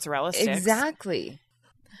of mozzarella sticks. Exactly.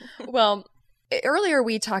 Well, earlier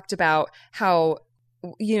we talked about how,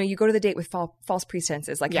 you go to the date with false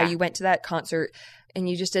pretenses, like how you went to that concert and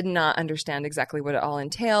you just did not understand exactly what it all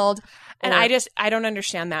entailed. And I don't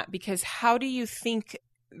understand that, because how do you think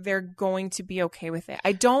they're going to be okay with it?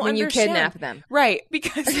 I don't when understand. You kidnap them. Right.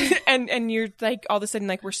 Because, and you're like, all of a sudden,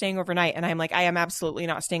 like, we're staying overnight. And I'm like, I am absolutely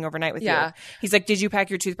not staying overnight with you. He's like, did you pack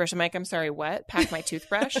your toothbrush? I'm like, I'm sorry, what? Pack my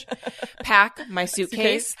toothbrush? Pack my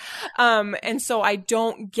suitcase? And so I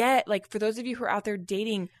don't get, like, for those of you who are out there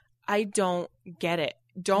dating, I don't get it.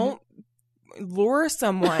 Don't lure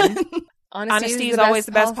someone. Honesty is always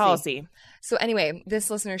the best policy. So anyway, this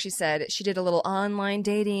listener, she said she did a little online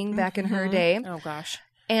dating back in her day. Oh, gosh.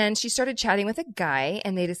 And she started chatting with a guy,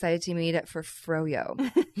 and they decided to meet up for froyo.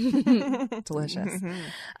 Delicious.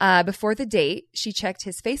 Before the date, she checked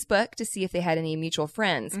his Facebook to see if they had any mutual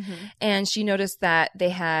friends. And she noticed that they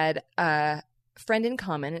had a friend in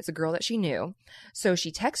common. It's a girl that she knew. So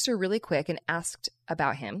she texted her really quick and asked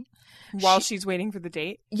about him. While she's waiting for the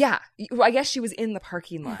date? Yeah. Well, I guess she was in the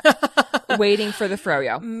parking lot waiting for the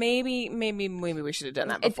froyo. Maybe we should have done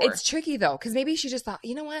that before. It's tricky, though, because maybe she just thought,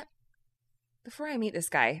 you know what? before I meet this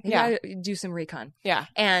guy, maybe I do some recon. Yeah.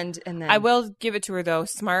 And then I will give it to her though.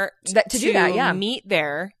 Smart to do that. Yeah. Meet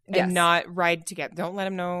there and not ride together. Don't let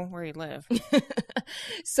him know where you live.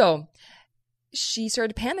 So she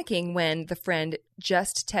started panicking when the friend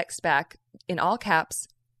just texted back in all caps,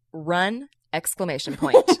 "Run!" exclamation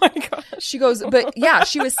point. Oh my gosh. She goes, but yeah,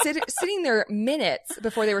 she was sitting there minutes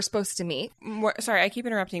before they were supposed to meet. Sorry, I keep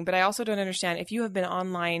interrupting, but I also don't understand. If you have been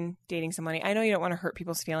online dating somebody, I know you don't want to hurt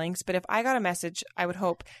people's feelings, but if I got a message, I would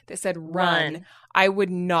hope that said run. I would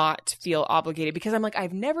not feel obligated because I'm like,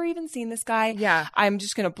 I've never even seen this guy. Yeah. I'm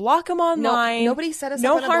just going to block him online. Nobody set us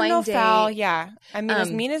up on a blind date. No harm, no foul. Yeah. I mean,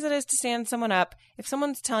 as mean as it is to stand someone up, if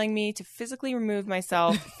someone's telling me to physically remove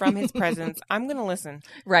myself from his presence, I'm going to listen.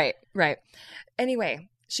 Right. Anyway,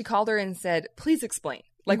 she called her and said, "Please explain.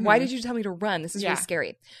 Like, why did you tell me to run? This is really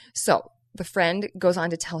scary." So the friend goes on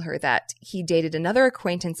to tell her that he dated another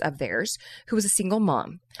acquaintance of theirs who was a single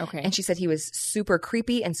mom. Okay. And she said he was super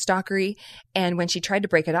creepy and stalkery. And when she tried to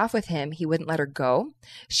break it off with him, he wouldn't let her go.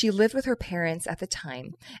 She lived with her parents at the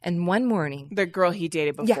time. And one morning... The girl he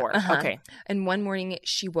dated before. Yeah, okay. And one morning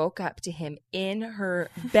she woke up to him in her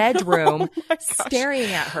bedroom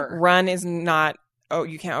staring at her. Run is not... Oh,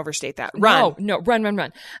 you can't overstate that. Run. No,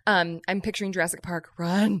 run. I'm picturing Jurassic Park.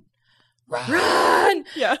 Run.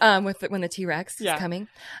 Yeah. When the T-Rex is coming.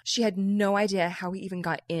 She had no idea how he even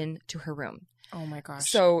got into her room. Oh my gosh.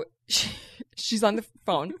 So she's on the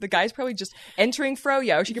phone. The guy's probably just entering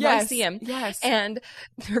Froyo. She can probably see him. Yes. And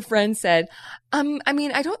her friend said, I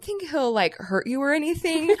mean, I don't think he'll like hurt you or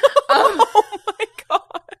anything. Oh my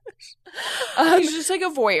gosh. He's just like a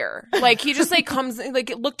voyeur. Like he just like comes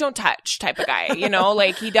like look, don't touch type of guy, you know,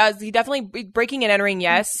 like he definitely breaking and entering.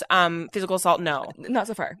 Yes. Physical assault. No, not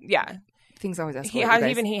so far. Yeah. Things always escalate.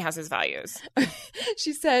 Even he has his values.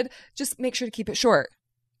 She said, just make sure to keep it short.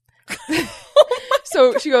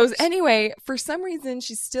 So she goes, anyway, for some reason,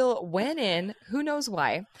 she still went in. Who knows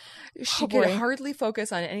why? She could hardly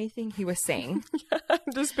focus on anything he was saying. I'm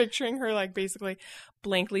just picturing her like basically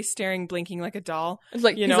blankly staring, blinking like a doll.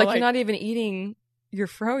 Like, you know, like, you're not even eating your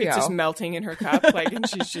Froyo. It's just melting in her cup, like, and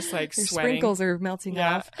she's just like her sweating. Sprinkles are melting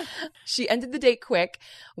off. She ended the date quick,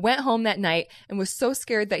 went home that night, and was so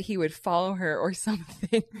scared that he would follow her or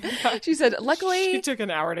something. She said, luckily... She took an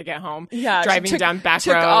hour to get home. Yeah. Driving down back roads.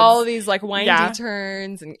 Took all these like windy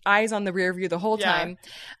turns and eyes on the rear view the whole time.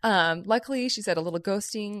 Luckily, she said a little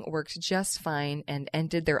ghosting worked just fine and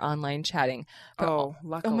ended their online chatting. But,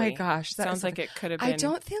 luckily. Oh my gosh. That sounds like it could have been... I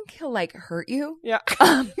don't think he'll like hurt you. Yeah.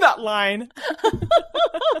 That line.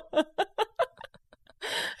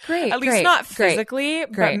 Great. At least not physically,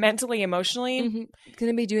 but mentally, emotionally. Mm-hmm.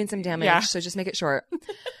 Gonna be doing some damage, so just make it short.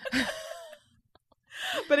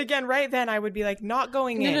 But again, right then I would be like, not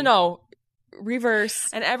going in. No. Reverse.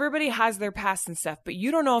 And everybody has their past and stuff, but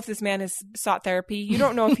you don't know if this man has sought therapy. You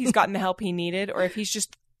don't know if he's gotten the help he needed or if he's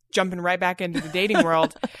just jumping right back into the dating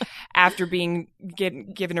world after being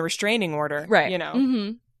given a restraining order. Right. You know?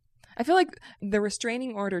 Mm-hmm. I feel like the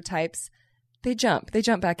restraining order types, they jump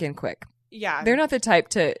back in quick. Yeah. They're not the type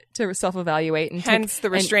to self-evaluate and hence the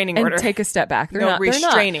restraining order. And take a step back. They're no not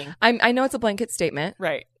restraining. They're not. I know it's a blanket statement.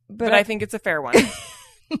 Right. But I think it's a fair one.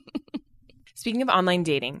 Speaking of online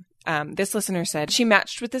dating, this listener said she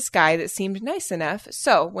matched with this guy that seemed nice enough.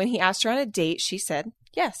 So when he asked her on a date, she said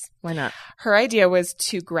yes. Why not? Her idea was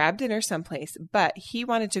to grab dinner someplace, but he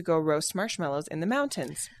wanted to go roast marshmallows in the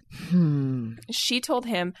mountains. She told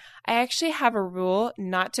him, I actually have a rule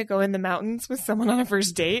not to go in the mountains with someone on a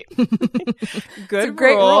first date. Good it's a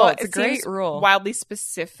great rule. It's a great rule. Wildly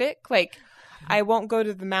specific. Like, I won't go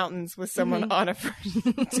to the mountains with someone on a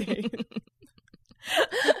first date.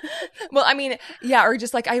 Well, I mean, yeah, or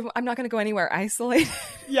just like, I'm not going to go anywhere isolated.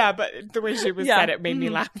 Yeah, but the way she said it made me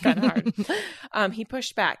laugh kind of hard. He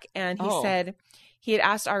pushed back and he said he had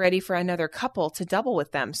asked already for another couple to double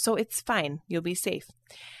with them. So it's fine. You'll be safe.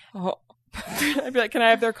 Oh. I'd be like, can I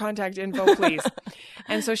have their contact info, please?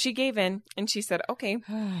 And so she gave in and she said, okay.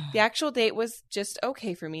 The actual date was just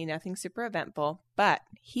okay for me. Nothing super eventful, but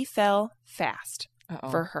he fell fast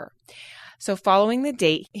for her. So following the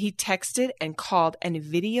date, he texted and called and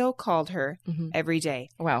video called her every day.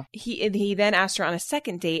 Wow. He then asked her on a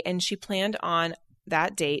second date and she planned on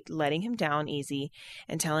that date letting him down easy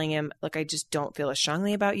and telling him, look, I just don't feel as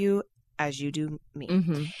strongly about you as you do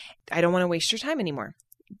me. I don't want to waste your time anymore.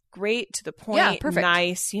 Great, to the point, yeah, perfect.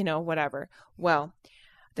 Nice, you know, whatever. Well,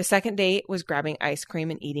 the second date was grabbing ice cream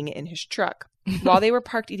and eating it in his truck. While they were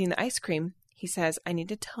parked eating the ice cream, he says, I need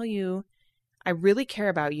to tell you, I really care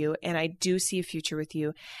about you and I do see a future with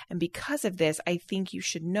you. And because of this, I think you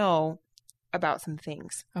should know about some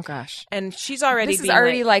things. Oh gosh. And she's already This is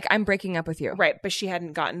already like, I'm breaking up with you. Right, but she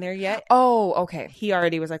hadn't gotten there yet. Oh, okay. He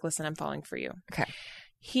already was like, listen, I'm falling for you. Okay.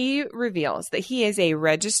 He reveals that he is a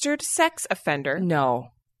registered sex offender. No.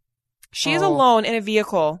 She is alone in a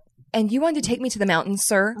vehicle. And you wanted to take me to the mountains,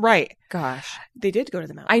 sir? Right. Gosh. They did go to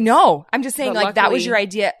the mountains. I know. I'm just saying, But like, that was luckily- your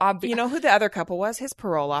idea. You know who the other couple was? His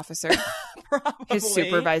parole officer. Probably. His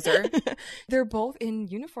supervisor. They're both in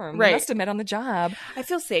uniform. Right. They must have met on the job. I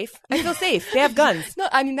feel safe. They have guns. No,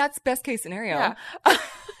 I mean, that's best case scenario.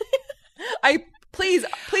 Yeah. Please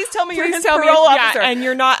tell me you're his tell me parole officer. and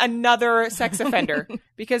you're not another sex offender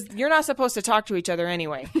because you're not supposed to talk to each other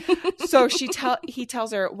anyway. So he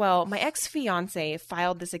tells her, well, my ex-fiance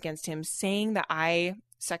filed this against him saying that I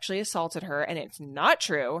sexually assaulted her and it's not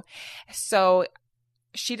true. So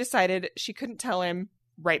she decided she couldn't tell him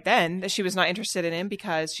right then that she was not interested in him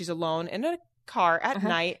because she's alone in a car at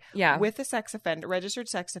night with a registered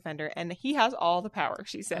sex offender, and he has all the power,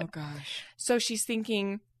 she said. Oh gosh. So she's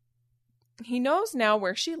thinking, he knows now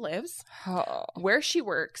where she lives, where she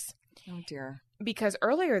works. Oh, dear. Because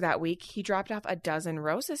earlier that week, he dropped off a dozen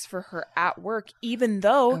roses for her at work, even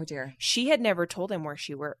though she had never told him where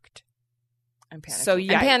she worked. I'm panicking. So,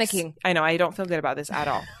 yeah, I'm panicking. I know. I don't feel good about this at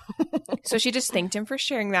all. So she just thanked him for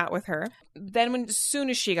sharing that with her. Then as soon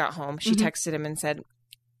as she got home, she texted him and said,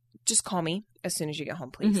 just call me as soon as you get home,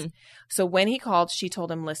 please. So when he called, she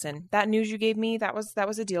told him, listen, that news you gave me, that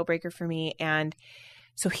was a deal breaker for me. And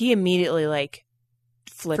so he immediately like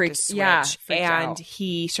flipped a switch and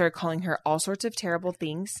he started calling her all sorts of terrible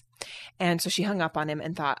things. And so she hung up on him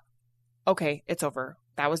and thought, okay, it's over.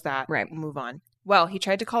 That was that. Right. Move on. Well, he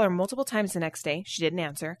tried to call her multiple times the next day. She didn't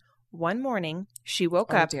answer. One morning, she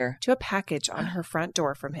woke up to a package on her front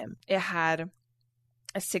door from him. It had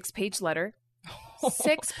a 6-page letter.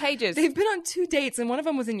 6 pages. They've been on 2 dates and one of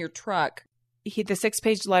them was in your truck. The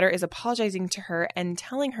 6-page letter is apologizing to her and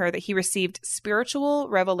telling her that he received spiritual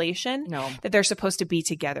revelation that they're supposed to be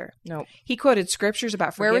together. No. He quoted scriptures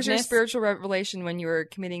about forgiveness. Where was your spiritual revelation when you were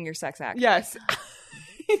committing your sex act? Yes.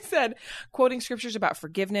 He said, quoting scriptures about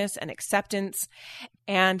forgiveness and acceptance,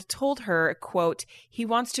 and told her, quote, he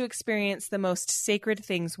wants to experience the most sacred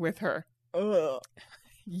things with her. Ugh.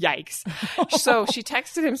 Yikes. So she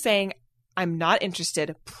texted him saying, I'm not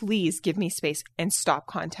interested. Please give me space and stop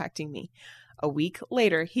contacting me. A week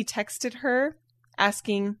later, he texted her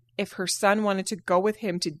asking if her son wanted to go with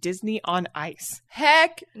him to Disney on Ice.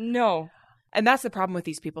 Heck no. And that's the problem with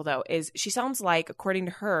these people, though, is she sounds like, according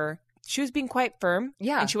to her, she was being quite firm.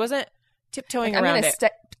 Yeah. And she wasn't tiptoeing like, around it.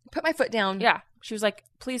 Put my foot down. Yeah. She was like,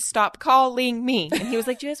 please stop calling me. And he was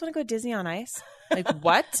like, do you guys want to go to Disney on Ice? Like,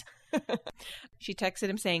 what? She texted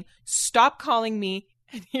him saying, stop calling me.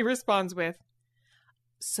 And he responds with,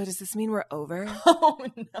 so does this mean we're over? Oh,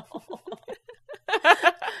 no.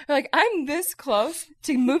 Like, I'm this close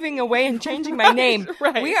to moving away and changing my name.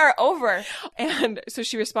 Right. We are over. And so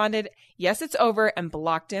she responded, yes, it's over, and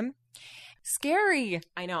blocked him. Scary.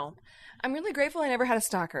 I know. I'm really grateful I never had a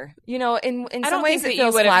stalker. You know, in I some ways it you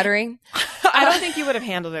feels flattering. I don't think you would have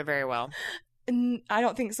handled it very well. I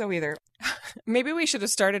don't think so either. Maybe we should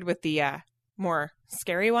have started with the more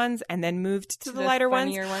scary ones and then moved to the lighter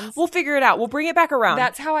ones. We'll figure it out. We'll bring it back around.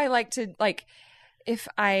 That's how I like to, like, if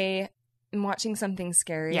I am watching something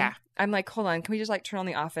scary. Yeah. I'm like, hold on, can we just like turn on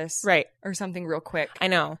The Office? Right. Or something real quick? I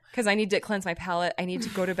know. Because I need to cleanse my palate. I need to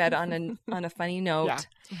go to bed on a funny note. Yeah.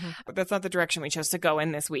 Mm-hmm. That's not the direction we chose to go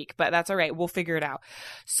in this week, but that's all right. We'll figure it out.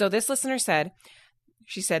 So this listener said,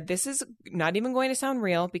 she said, this is not even going to sound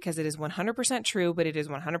real because it is 100% true, but it is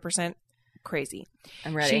 100% crazy.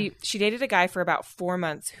 I'm ready. She dated a guy for about 4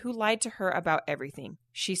 months who lied to her about everything.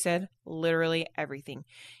 She said literally everything.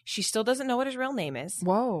 She still doesn't know what his real name is.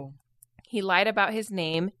 Whoa. He lied about his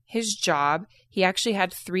name, his job. He actually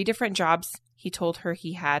had 3 different jobs. He told her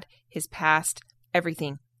he had, his past,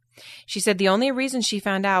 everything. She said the only reason she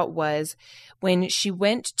found out was when she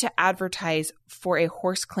went to advertise for a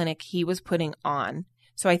horse clinic he was putting on.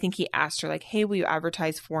 So I think he asked her, like, hey, will you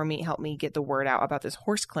advertise for me? Help me get the word out about this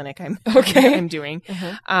horse clinic I'm doing.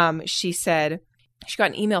 Mm-hmm. She said she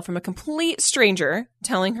got an email from a complete stranger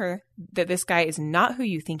telling her that this guy is not who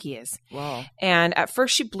you think he is. Wow. And at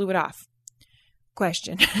first she blew it off.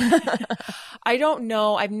 Question. I don't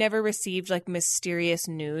know. I've never received like mysterious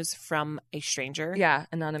news from a stranger. Yeah,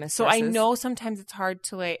 anonymous So sources. I know sometimes it's hard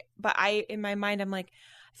to like, but in my mind, I'm like,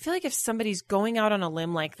 I feel like if somebody's going out on a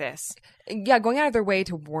limb like this. Yeah, going out of their way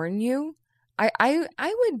to warn you, I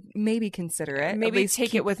would maybe consider it. Maybe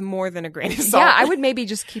take it with more than a grain of salt. Yeah, I would maybe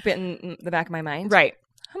just keep it in the back of my mind. Right.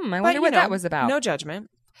 I wonder what that was about. No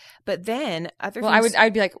judgment. But then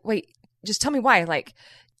I'd be like, wait, just tell me why. Like,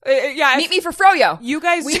 Yeah, meet me for Froyo. You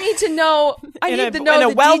guys, we need to know. I need to know in the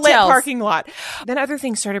a well-lit details. Parking lot. Then other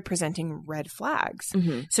things started presenting red flags.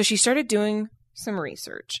 Mm-hmm. So she started doing some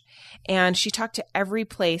research, and she talked to every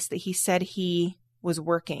place that he said he was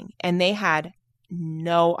working, and they had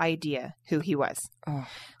no idea who he was. Oh.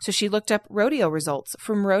 So she looked up rodeo results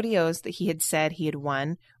from rodeos that he had said he had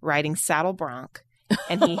won riding saddle bronc.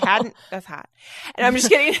 And he hadn't. That's hot. And I'm just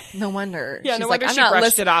kidding. No wonder. Yeah, no wonder she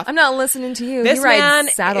brushed it off. I'm not listening to you. This he rides man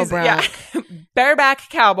saddle bronc. Yeah, bareback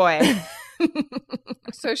cowboy.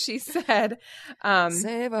 So she said,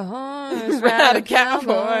 "Save a horse, ride a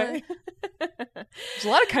cowboy." There's a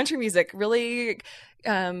lot of country music really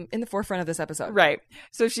in the forefront of this episode, right?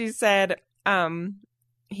 So she said,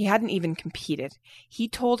 he hadn't even competed. He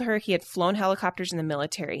told her he had flown helicopters in the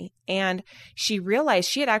military, and she realized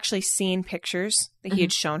she had actually seen pictures that he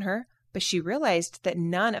had shown her, but she realized that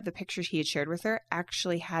none of the pictures he had shared with her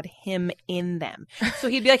actually had him in them. So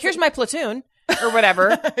he'd be like, here's my platoon or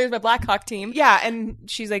whatever. Here's my Black Hawk team. Yeah. And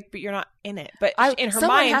she's like, but you're not in it. But in her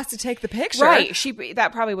someone mind, has to take the picture. Right.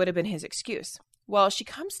 That probably would have been his excuse. Well, she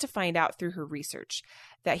comes to find out through her research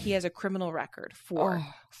that he has a criminal record for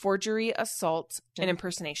forgery, assault, and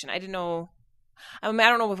impersonation. I didn't know. I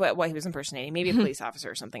don't know what he was impersonating. Maybe a police officer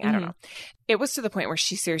or something. I don't know. It was to the point where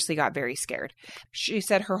she seriously got very scared. She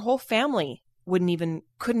said her whole family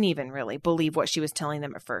couldn't even really believe what she was telling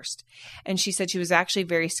them at first. And she said she was actually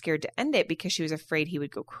very scared to end it because she was afraid he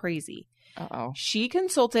would go crazy. Uh-oh. She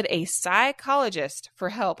consulted a psychologist for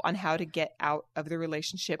help on how to get out of the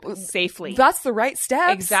relationship safely. That's the right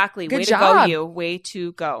step. Exactly. Good Way job. to go, you. Way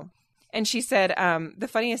to go. And she said the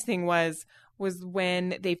funniest thing was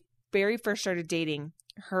when they very first started dating,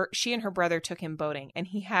 she and her brother took him boating, and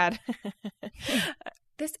he had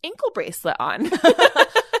this ankle bracelet on.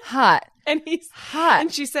 Hot. And he's hot.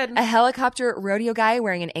 And she said, a helicopter rodeo guy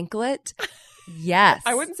wearing an anklet? Yes.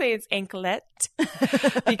 I wouldn't say it's anklet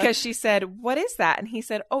because she said, what is that? And he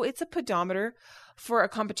said, oh, it's a pedometer for a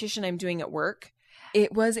competition I'm doing at work.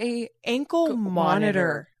 It was a ankle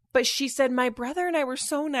monitor. But she said, my brother and I were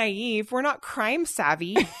so naive. We're not crime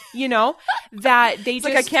savvy, that they it's just...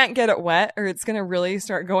 like, I can't get it wet or it's going to really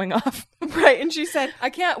start going off. Right. And she said, I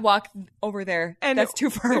can't walk over there. And that's too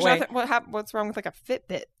far away. What's wrong with like a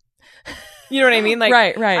Fitbit? You know what I mean? Like,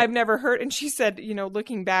 right. I've never heard. And she said,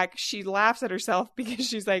 looking back, she laughs at herself because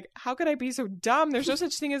she's like, how could I be so dumb? There's no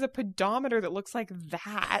such thing as a pedometer that looks like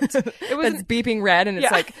that. It was That's beeping red and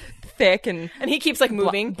it's like thick and he keeps like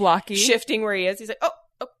moving, blocky, shifting where he is. He's like, oh,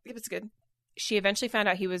 it's good. She eventually found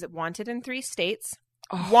out he was wanted in 3 states.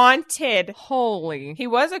 Oh, wanted. Holy. He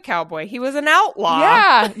was a cowboy. He was an outlaw.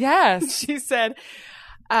 Yeah. Yes. She said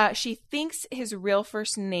she thinks his real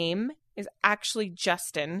first name is actually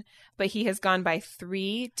Justin, but he has gone by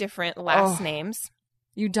 3 different last names.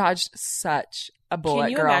 You dodged such a bullet,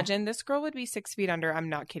 Can you imagine? This girl would be 6 feet under. I'm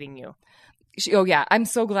not kidding you. Yeah. I'm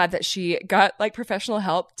so glad that she got like professional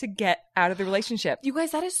help to get out of the relationship. You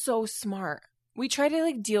guys, that is so smart. We try to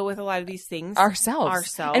like deal with a lot of these things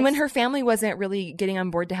ourselves. And when her family wasn't really getting on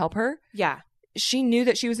board to help her, she knew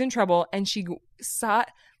that she was in trouble and she sought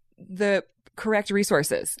the correct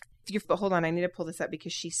resources. But hold on, I need to pull this up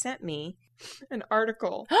because she sent me an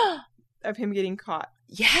article of him getting caught.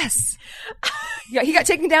 Yes. Yeah, he got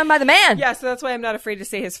taken down by the man. Yeah, so that's why I'm not afraid to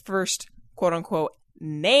say his first quote unquote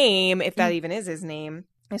name, if that even is his name.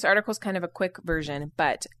 This article is kind of a quick version,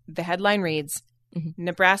 but the headline reads,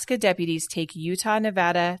 Nebraska deputies take Utah,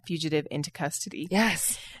 Nevada fugitive into custody.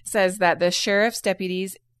 Yes. Says that the sheriff's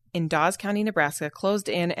deputies in Dawes County, Nebraska, closed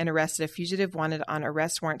in and arrested a fugitive wanted on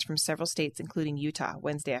arrest warrants from several states, including Utah,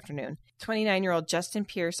 Wednesday afternoon. 29-year-old Justin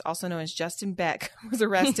Pierce, also known as Justin Beck, was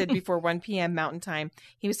arrested before 1 p.m. Mountain Time.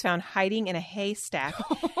 He was found hiding in a haystack.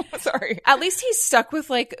 Sorry. At least he's stuck with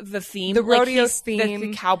like the theme, the rodeo theme,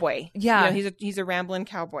 the cowboy. Yeah, he's a rambling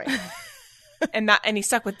cowboy, and he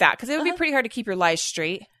stuck with that because it would be pretty hard to keep your lies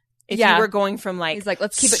straight. If you were going from like, he's like,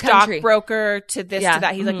 let's keep it country. Stockbroker to this to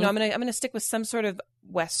that, he's like, no, I'm gonna stick with some sort of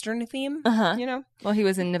Western theme. Well, he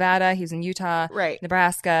was in Nevada, he was in Utah, right?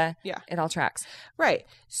 Nebraska, it all tracks, right?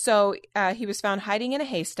 So he was found hiding in a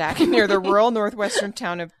haystack near the rural northwestern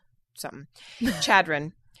town of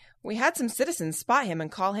Chadron. We had some citizens spot him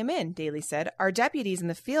and call him in, Daly said. Our deputies in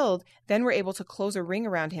the field then were able to close a ring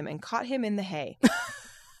around him and caught him in the hay.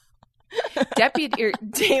 Deputy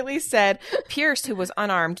Daly said Pierce, who was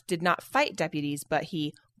unarmed, did not fight deputies, but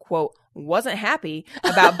he, quote, wasn't happy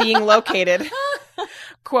about being located.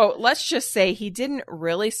 Quote, let's just say he didn't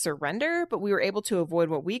really surrender, but we were able to avoid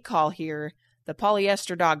what we call here the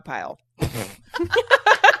polyester dog pile. That's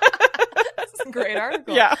a great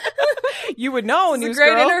article. Yeah. You would know, it's a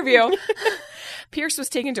great interview. Pierce was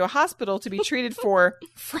taken to a hospital to be treated for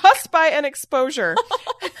frostbite and exposure.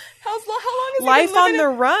 How long is life on the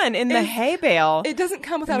run in the hay bale? It doesn't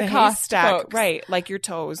come without a cost, folks. Right, like your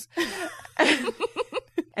toes.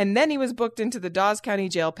 And then he was booked into the Dawes County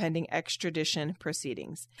Jail pending extradition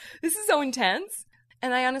proceedings. This is so intense.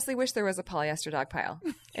 And I honestly wish there was a polyester dog pile.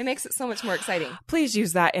 It makes it so much more exciting. Please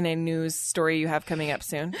use that in a news story you have coming up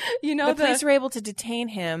soon. You know, the police were able to detain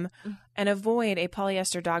him and avoid a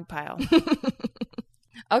polyester dog pile.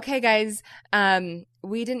 Okay, guys.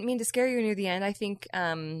 We didn't mean to scare you near the end. I think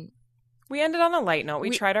we ended on a light note. We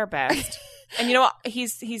tried our best. And you know what?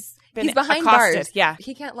 He's behind accosted. Bars. Yeah.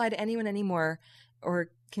 He can't lie to anyone anymore or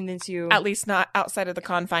convince you. At least not outside of the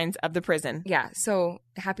confines of the prison. Yeah. So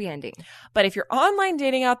happy ending. But if you're online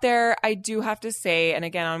dating out there, I do have to say, and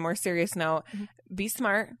again, on a more serious note, be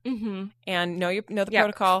smart and know the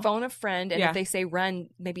protocol. Phone a friend. And if they say run,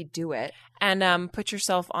 maybe do it. And put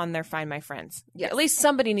yourself on their Find My Friends. Yes. At least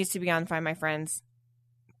somebody needs to be on Find My Friends.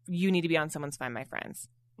 You need to be on someone's Find My Friends.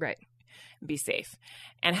 Right. Be safe.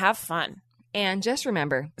 And have fun. And just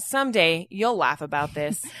remember, someday you'll laugh about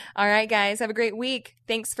this. All right, guys. Have a great week.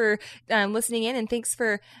 Thanks for listening in, and thanks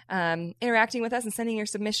for interacting with us and sending your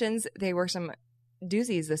submissions. They were some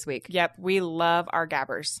doozies this week. Yep. We love our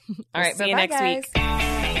gabbers. All right. See you next week.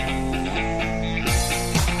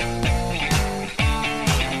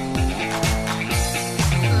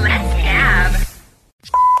 Let's gab.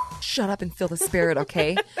 Shut up and feel the spirit,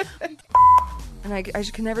 okay? And I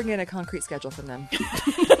can never get a concrete schedule from them.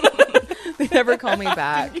 They never call me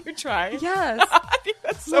back. Did you try? Yes. I think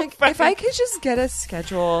that's so funny. If I could just get a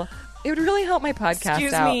schedule, it would really help my podcast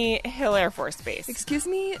Excuse me, Hill Air Force Base. Excuse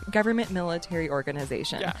me, government military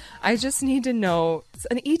organization. Yeah. I just need to know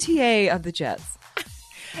an ETA of the jets.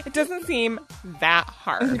 It doesn't seem that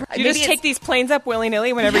hard. You just take these planes up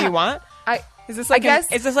willy-nilly whenever you want? Is this like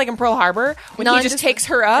in Pearl Harbor when he just takes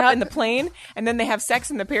her up in the plane and then they have sex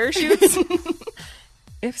in the parachutes?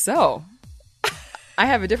 If so, I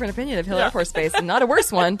have a different opinion of Hill Air Force Base and not a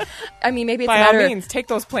worse one. I mean, maybe it's by all means, take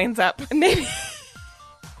those planes up. Maybe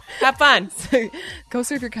have fun. Go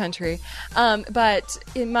serve your country. But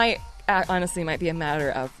it might honestly be a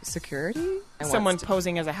matter of security. Someone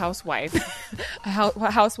posing as a housewife. A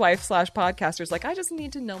housewife / podcaster is like, I just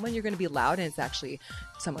need to know when you're going to be loud, and it's actually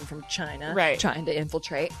someone from China trying to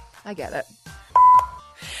infiltrate. I get it.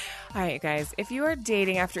 All right, guys, if you are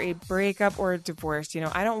dating after a breakup or a divorce,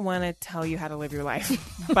 I don't want to tell you how to live your life,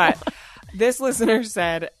 but this listener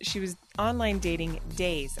said she was online dating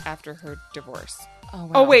days after her divorce. Oh,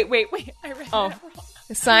 wow. Oh, wait. I read that wrong.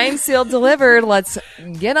 Signed, sealed, delivered. Let's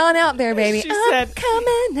get on out there, baby. She said,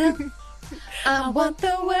 coming up. I want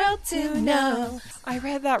the world to know. I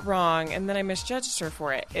read that wrong, and then I misjudged her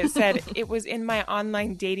for it. It said it was in my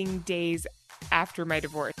online dating days after my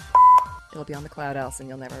divorce. It'll be on the cloud else, and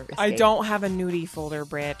you'll never escape. I don't have a nudie folder,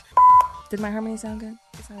 Britt. Did my harmony sound good?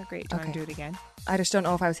 It sounded great. Do you want to do it again? I just don't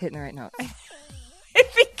know if I was hitting the right notes. I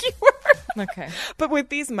think you were. Okay. But with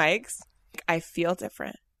these mics, I feel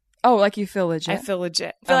different. Oh, like you feel legit? I feel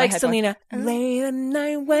legit. I feel like Selena. Late the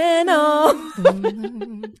night went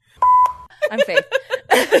on. I'm Faith.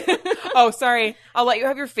 Oh, sorry. I'll let you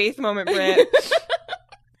have your Faith moment, Britt.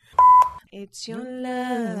 It's your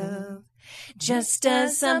love. Just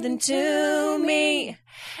does something to me.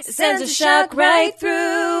 It sends a shock right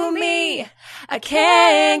through me. I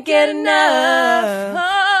can't get enough.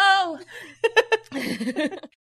 Oh.